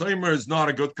kal v'chomer is not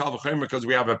a good kal v'chomer because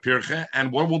we have a pirche.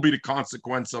 And what will be the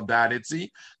consequence of that,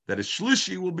 Itzi? That a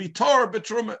shlishi will be Torah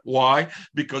betruma. Why?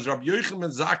 Because Rabbi Yochanan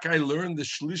ben Zakkai learned the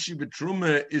shlishi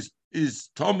betruma is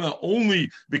tama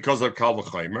only because of kal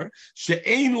v'chomer.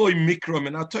 She'ein loy mikra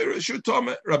min ha-Torah shu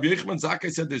tama. Rabbi Yochanan ben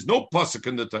Zakkai said there's no pasuk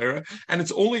in the Torah, and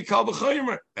it's only kal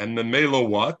v'chomer. And the melo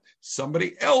what?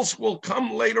 Somebody else will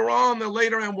come later on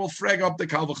and will frag up the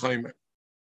kal v'chomer.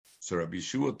 So Rabbi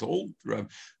Yeshua told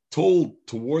told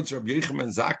towards Rabbi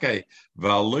Yochanan Zakkai,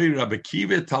 V'aloi Rabbi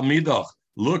Kiva Talmidach,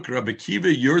 look, Rabbi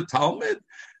Kiva, your Talmud.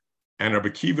 And Rabbi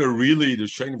Kiva really, the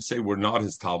Shainim say, were not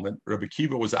his Talmud. Rabbi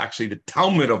Kiva was actually the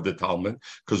Talmud of the Talmud,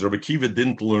 because Rabbi Kiva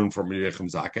didn't learn from Rabbi Yechim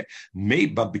Zakkai.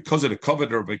 But because of the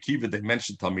covet of Rabbi Kiva, they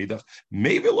mentioned Talmidach.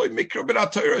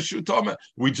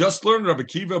 We just learned Rabbi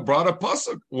Kiva brought a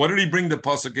pasuk. What did he bring the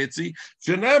pasuk, Itzi?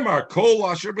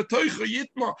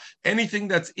 Anything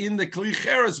that's in the Kli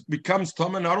Cheres becomes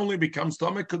Tama, not only becomes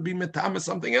Tama, it could be Metama,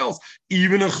 something else.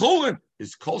 Even a Chulin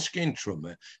is Kolshkein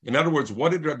Truma. In other words,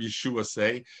 what did Rabbi Yeshua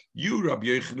say? You, Rabbi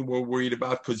Yochanan, were worried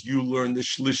about because you learned the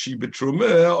Shlishi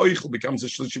B'Truma. Oichel becomes a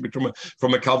Shlishi B'Truma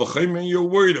from a Kal V'Chomer, and you're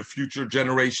worried a future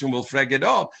generation will frag it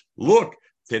up. Look,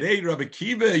 today, Rabbi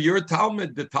Kiva, your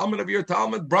Talmud, the Talmud of your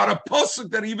Talmud, brought a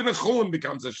pasuk that even a Chulin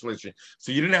becomes a Shlishi.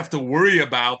 So you didn't have to worry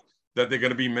about that they're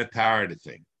going to be Metar the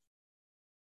thing.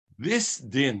 This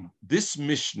din, this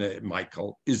Mishnah,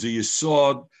 Michael, is a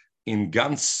Yesod in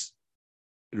Gans.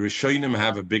 Rishonim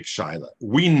have a big shaila.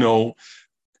 We know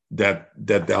that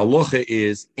the halacha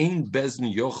is ein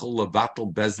bezin yochel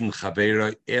levatel bezin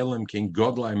chavera elam kin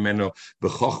godlai meno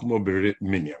b'chochmo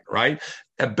b'minyan. Right?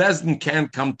 A bezin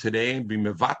can't come today and be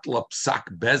mevatel a psak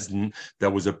bezin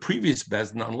that was a previous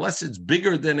bezin unless it's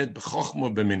bigger than it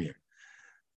b'chochmo b'minyan.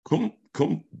 Come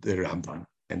the Rambam,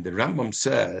 and the Rambam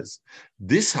says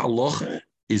this halacha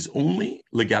is only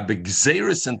legabe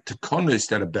gzeres and tekonos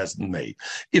that a bezdin made.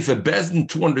 If a bezdin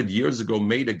 200 years ago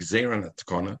made a gzera and a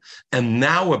tekona, and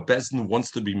now a bezdin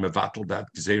wants to be mevatel that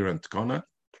gzera and tekona,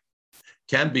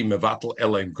 can be mevatel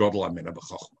ela and godel amena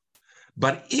b'chochma.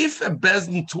 But if a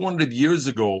bezdin 200 years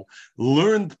ago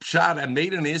learned pshat and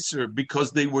made an iser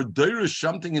because they were doirish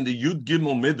something in the Yud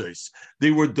Gimel Midas,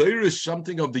 they were doirish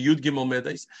something of the Yud Gimel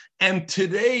Midas, and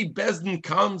today bezdin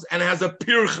comes and has a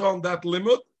pircha on that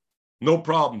limit, no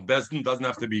problem. Bezdin doesn't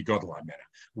have to be Godel Amena.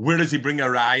 Where does he bring a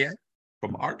raya?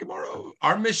 From our Gemara,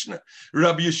 our Mishnah.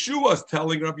 Rabbi Yeshua is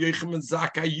telling Rabbi Yochanan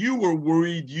Zakkai, you were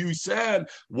worried. You said,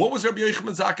 what was Rabbi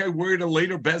Yochanan Zakkai worried? A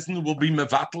later Bezdin will be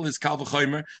Mevatel his Kal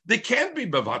V'Chomer. They can't be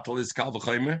Mevatel his Kal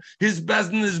V'Chomer. His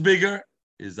Bezdin is bigger.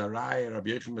 Is a raya. Rabbi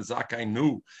Yochanan Zakkai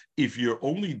knew if you're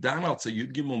only dan al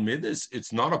Yud Gimel Midas,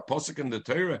 it's not a pasuk in the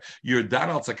Torah. You're dan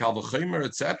al Kal V'Chomer,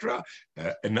 etc.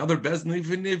 Another bezdin,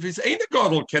 even if it's ain't a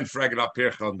godel, can frag it up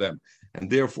here on them, and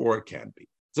therefore it can be.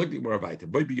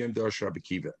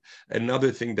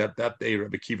 Another thing that day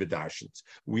Rabbi Kiva darshans.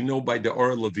 We know by the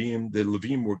Or Levim, the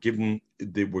Levim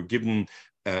were given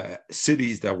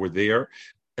cities that were there.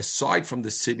 Aside from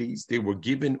the cities, they were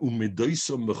given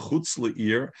umidoisa mechutz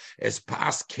le'ir as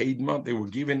pas kedma. They were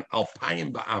given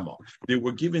alpayim ba'ama. They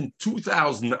were given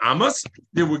 2,000 amas.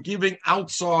 They were giving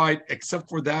outside, except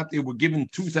for that, they were given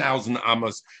 2,000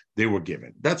 amas. They were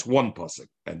given. That's one pasuk,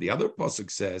 and the other pasuk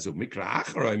says umikra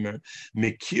acharamer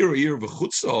mikir ir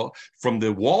v'chutza, from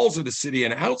the walls of the city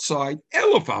and outside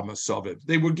 1,000 amas saviv.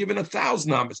 They were given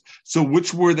 1,000 amas. So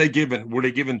which were they given? Were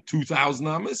they given 2,000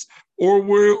 amas, or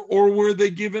were they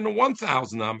given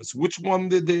 1,000 amas? Which one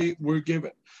did they were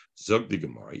given? Zog the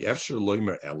Gemara, Yefshir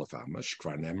loimer 1,000 amas,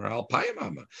 shkranemer alpayim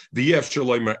ama. The Yefshir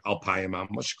loimer alpayim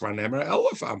ama, shkranemer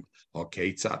 1,000 ama.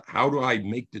 Okay, how do I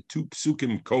make the two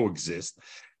psukim coexist?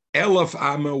 1,000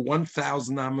 amma,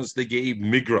 1,000 amas, they gave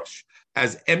migrash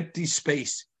as empty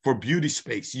space for beauty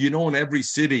space. You know, in every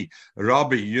city,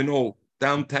 Rabbi, you know,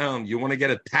 downtown, you want to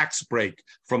get a tax break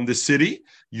from the city,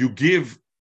 you give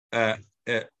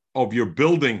of your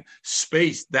building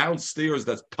space downstairs,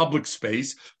 that's public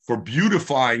space for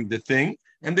beautifying the thing,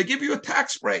 and they give you a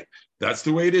tax break. That's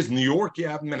the way it is. New York, you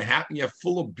have Manhattan, you have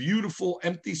full of beautiful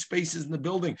empty spaces in the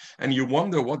building, and you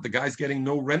wonder what the guy's getting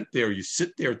no rent there. You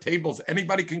sit there, tables,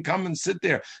 anybody can come and sit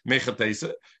there.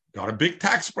 Mechatesa, got a big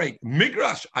tax break.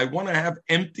 Migrash, I want to have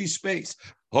empty space.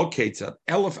 Okay,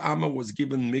 1,000 amma was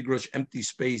given migrash, empty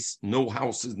space, no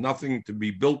houses, nothing to be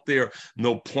built there,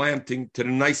 no planting, to the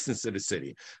niceness of the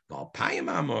city. Alpayim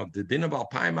amma, the din of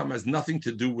Alpayim amma has nothing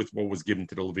to do with what was given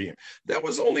to the Levium. That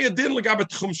was only a din l'gabe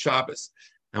Tchum Shabbos.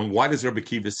 And why does Rabbi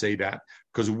Kiva say that?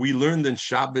 Because we learned in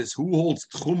Shabbos, who holds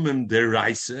Tchumim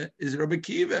deraisa is Rabbi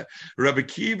Kiva. Rabbi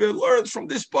Kiva learns from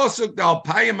this pasuk, the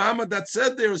Alpayim Amma that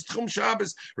said there is Tchum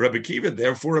Shabbos. Rabbi Kiva,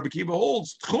 therefore Rabbi Kiva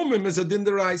holds Tchumim is a din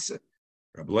deraisa.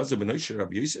 Rabbi Lezer ben Oisha,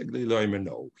 Rabbi Yisrael Gleimer,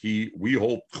 no. We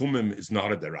hold Tchumim is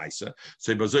not a deraisa.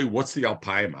 So what's the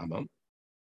Alpayim Amma?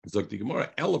 It's like the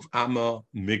Gemara, 1,000 Amma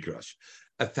migrash.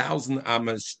 1,000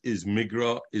 Ammas is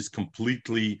migra, is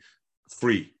completely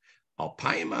free.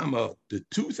 Alpayim amma, the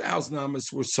 2,000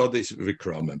 amas were sodes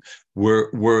vikramim,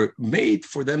 were made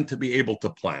for them to be able to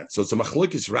plant. So it's a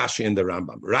machlokes Rashi and the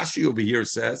Rambam. Rashi over here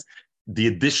says the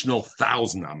additional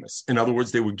 1,000 amas. In other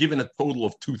words, they were given a total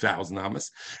of 2,000 amas.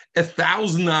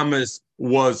 1,000 amas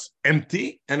was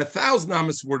empty, and 1,000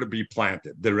 amas were to be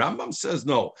planted. The Rambam says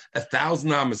no,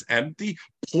 1,000 amas empty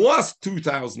plus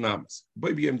 2,000 amas.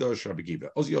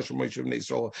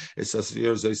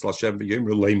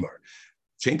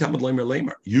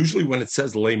 Usually, when it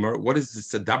says lamer, what is this?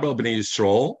 Dabra b'nei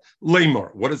Yisrael lamer.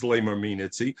 What does lamer mean?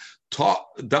 It's v'yedabra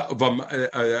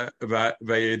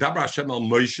Hashem al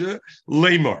Moshe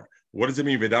lamer. What does it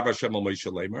mean? V'yedabra Hashem al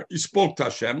Moshe lamer. You spoke to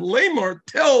Hashem lamer.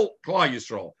 Tell Klal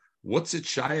Yisrael. What's it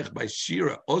shaykh by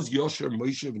Shira? Oz Yosher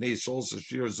Moshe v'nei Yisrael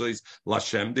Shira Zois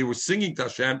Lashem. They were singing to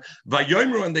Hashem.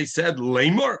 Vayomer, and they said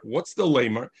lamer. What's the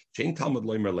lamer? Chain Talmud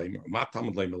lamer lamer. Ma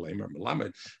Talmud lamer lamer.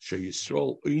 Melamed She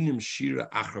Yisrael Unim Shira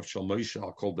Achrav Shal Moshe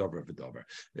Al Kol Davar V'Davar.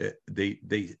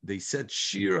 They said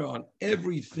Shira on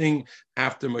everything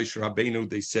after Moshe Rabbeinu.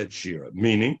 They said Shira,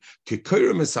 meaning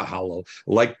Kikorim is a halal,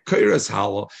 like Kairas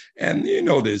halal, and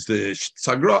there's the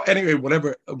Sagra. Anyway,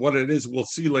 what it is, we'll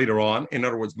see later on. In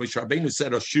other words, Moshe Rabbeinu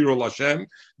said Ashir Lashem,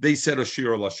 they said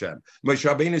Ashir Lashem. Moshe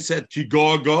Rabbeinu said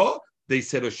Kigogo, they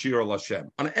said Ashir Lashem.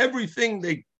 On everything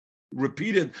they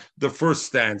repeated the first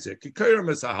stanza. Kikorim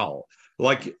is a halal.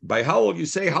 Like by halal you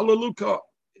say Hallelujah.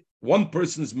 If one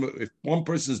person's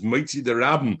mitzi the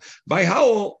rabbin by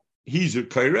halal, he's a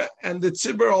kaira, and the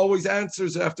tzibur always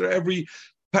answers after every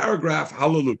paragraph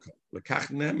Hallelujah.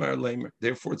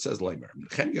 Therefore, it says lamer.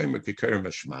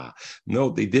 No,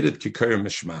 they did it kikar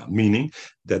mishma, meaning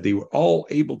that they were all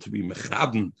able to be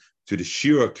mechaben to the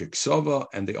shira kiksava,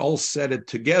 and they all said it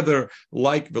together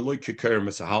like veloy kikar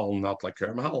misahal, not like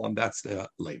kikar mahal, and that's the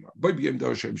lamer. Loy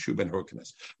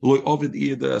ovid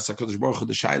the Sakadosh Baruch Hu,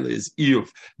 the shaila is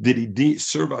Iyuv. Did he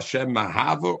serve Hashem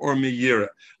mahava or meyira?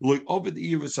 Loy ovid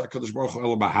Iyuv Sakadosh Baruch Hu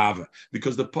el mahava,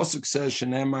 because the pasuk says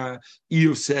Shenema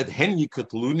Iyuv said hen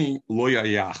yikatluni loy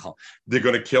ayachal. They're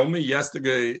going to kill me. Yes,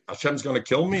 Hashem's going to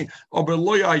kill me. Oh, but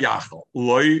loy ayachal.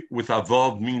 Loy with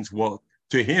avav means what?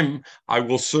 To him, I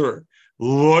will serve.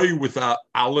 Loy with a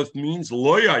aleph means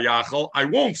loy ayachal, I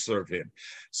won't serve him.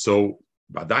 So,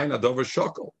 badayin adover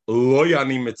shokol. Loy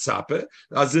ani mitzape.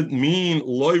 Does it mean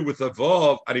loy with a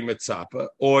vav ani mitzape?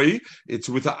 Oy, it's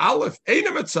with a aleph.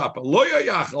 Eina mitzape. Loy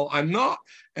ayachal, I'm not.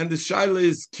 And the shaila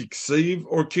is kiksiv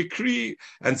or kikri.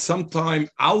 And sometimes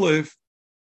aleph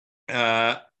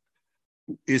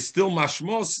is still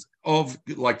mashmos of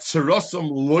like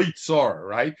tzarosam loitzar,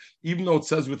 right? Even though it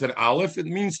says with an aleph, it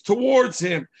means towards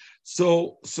him.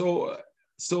 So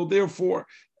therefore,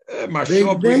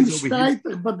 Marsha brings over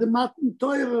here. But the matten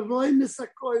teure Räume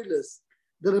Sakoiles.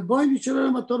 Der Rebbeinu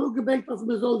Shalom hat auch gebeten, dass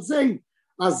man soll sehen,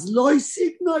 als Loi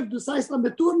sieht noch, das heißt,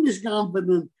 man tun nicht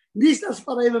gehandelt, nicht als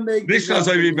Vereine mehr. Nicht als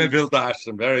wie man will da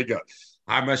Hashem. Very good.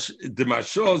 The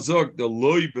Mashal Zog, the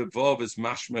Loi Bevav is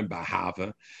Mashmen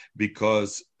Bahava,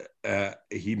 because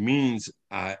he means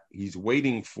he's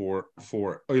waiting for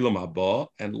Olam Haba,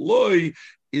 and Loi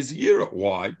is Yira.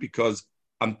 Why? Because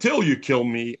until you kill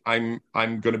me, I'm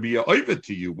going to be a oivet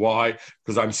to you. Why?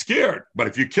 Because I'm scared. But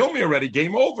if you kill me already,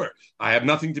 game over. I have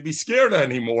nothing to be scared of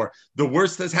anymore. The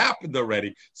worst has happened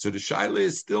already. So the shaila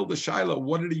is still the shaila.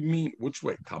 What did he mean? Which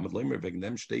way? Talmud Lemer wegen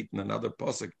dem steht in another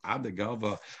pasuk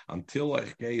adegava until I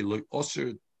gay loy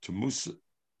oser to musa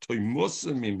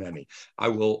mimeni. I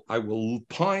will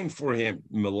pine for him.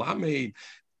 Melamed.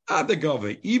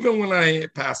 Even when I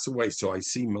pass away, so I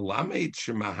see Melamed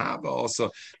Shemahava also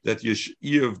that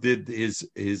Yehuv did his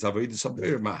Avodah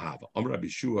Sabir Mahava. Rabbi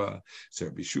Shua, so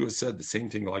Rabbi Shua said the same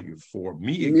thing like before.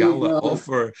 Mi Igala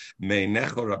offer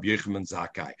Meinecho Rabbi Yochanan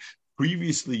Zakai.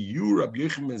 Previously, you, Rabbi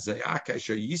Yochanan Zakai,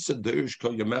 Shayisa Derish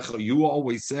Kol Yamecha, you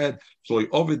always said, so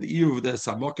Ovid Iyuv the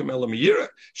Samokim Elamira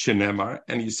Shenemar,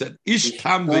 and you said,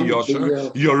 Ishtam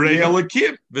v'yosher, Yorei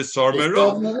Elakim, v'sar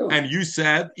merah. And you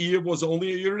said, Iyuv was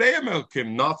only a Yorei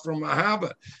Elakim, not from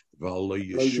Ahava. Well,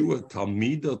 Yeshua,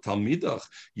 Talmidach,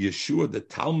 Yeshua, the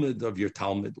Talmud of your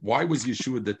Talmud. Why was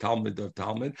Yeshua the Talmud of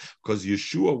Talmud? Because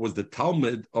Yeshua was the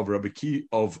Talmud of Rabbi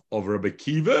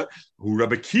Kiva, who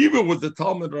Rabbi Kiva was the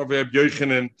Talmud of Rabbi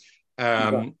Yochanan,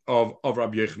 of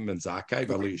Rabbi Yochanan ben Zakkai.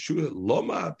 Yeshua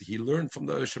Lomad, he learned from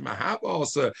the Shemahava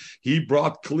also. He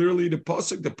brought clearly the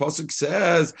pasuk. The pasuk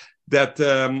says that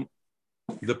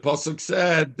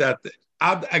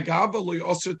Ad agava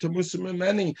also to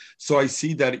Musamimeni. So I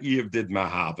see that Eve did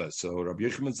Mahava. So Rabbi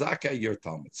Yochanan Zakkai, your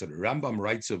Talmud. So the Rambam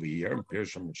writes over here in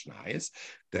Pirsham Mishnayos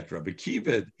that Rabbi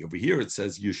Kiva, over here it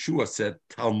says Yeshua said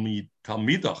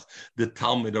Talmidach, the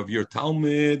Talmud of your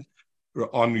Talmud.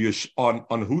 On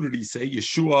who did he say?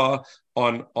 Yeshua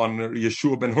on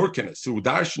Yeshua ben Hyrcanus, so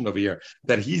darshan over here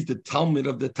that he's the Talmud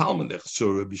of the Talmud. So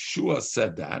Rabbi Shua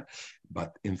said that,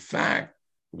 but in fact,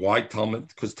 Why Talmud?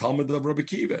 Because Talmud of Rabbi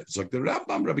Kiva. It's like the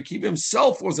Rambam, Rabbi Kiva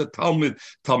himself was a Talmidish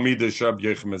Rabbi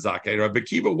Yochanan ben Zakkai. Rabbi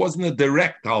Kiva wasn't a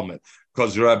direct Talmud,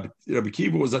 because Rabbi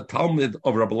Kiva was a Talmud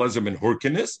of Rabbi Elazar ben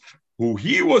Hurkinus, who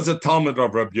he was a Talmud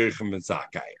of Rabbi Yochanan ben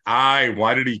Zakkai.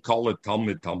 Why did he call it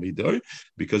Talmud?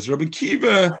 Because Rabbi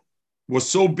Kiva was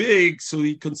so big, so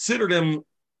he considered him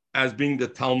as being the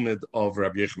Talmud of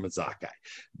Rabbi Yochanan ben Zakkai.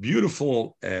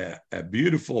 Beautiful,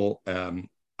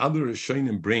 other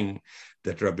Rishonim bring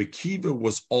that Rabbi Kiva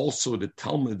was also the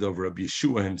Talmud of Rabbi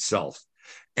Yeshua himself.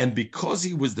 And because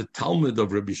he was the Talmud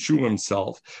of Rabbi Yeshua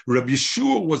himself, Rabbi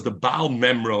Yeshua was the Baal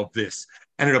Memra of this.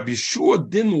 And Rabbi Yeshua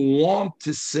didn't want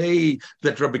to say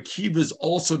that Rabbi Kiva is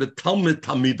also the Talmud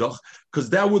Talmidach, because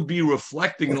that would be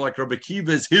reflecting like Rabbi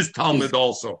Kiva is his Talmud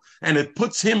also. And it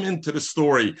puts him into the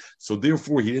story. So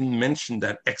therefore, he didn't mention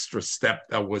that extra step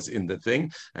that was in the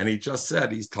thing. And he just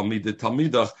said he's Talmid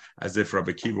Talmidach, as if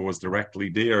Rabbi Kiva was directly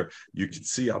there. You can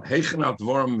see to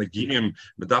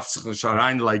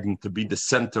be the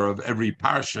center of every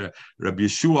parsha. Rabbi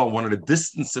Yeshua wanted to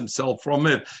distance himself from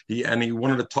it. He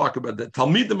wanted to talk about the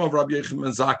Talmidim of Rabbi Yochanan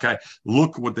ben Zakkai.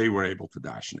 Look what they were able to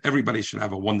dash. And everybody should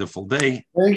have a wonderful day.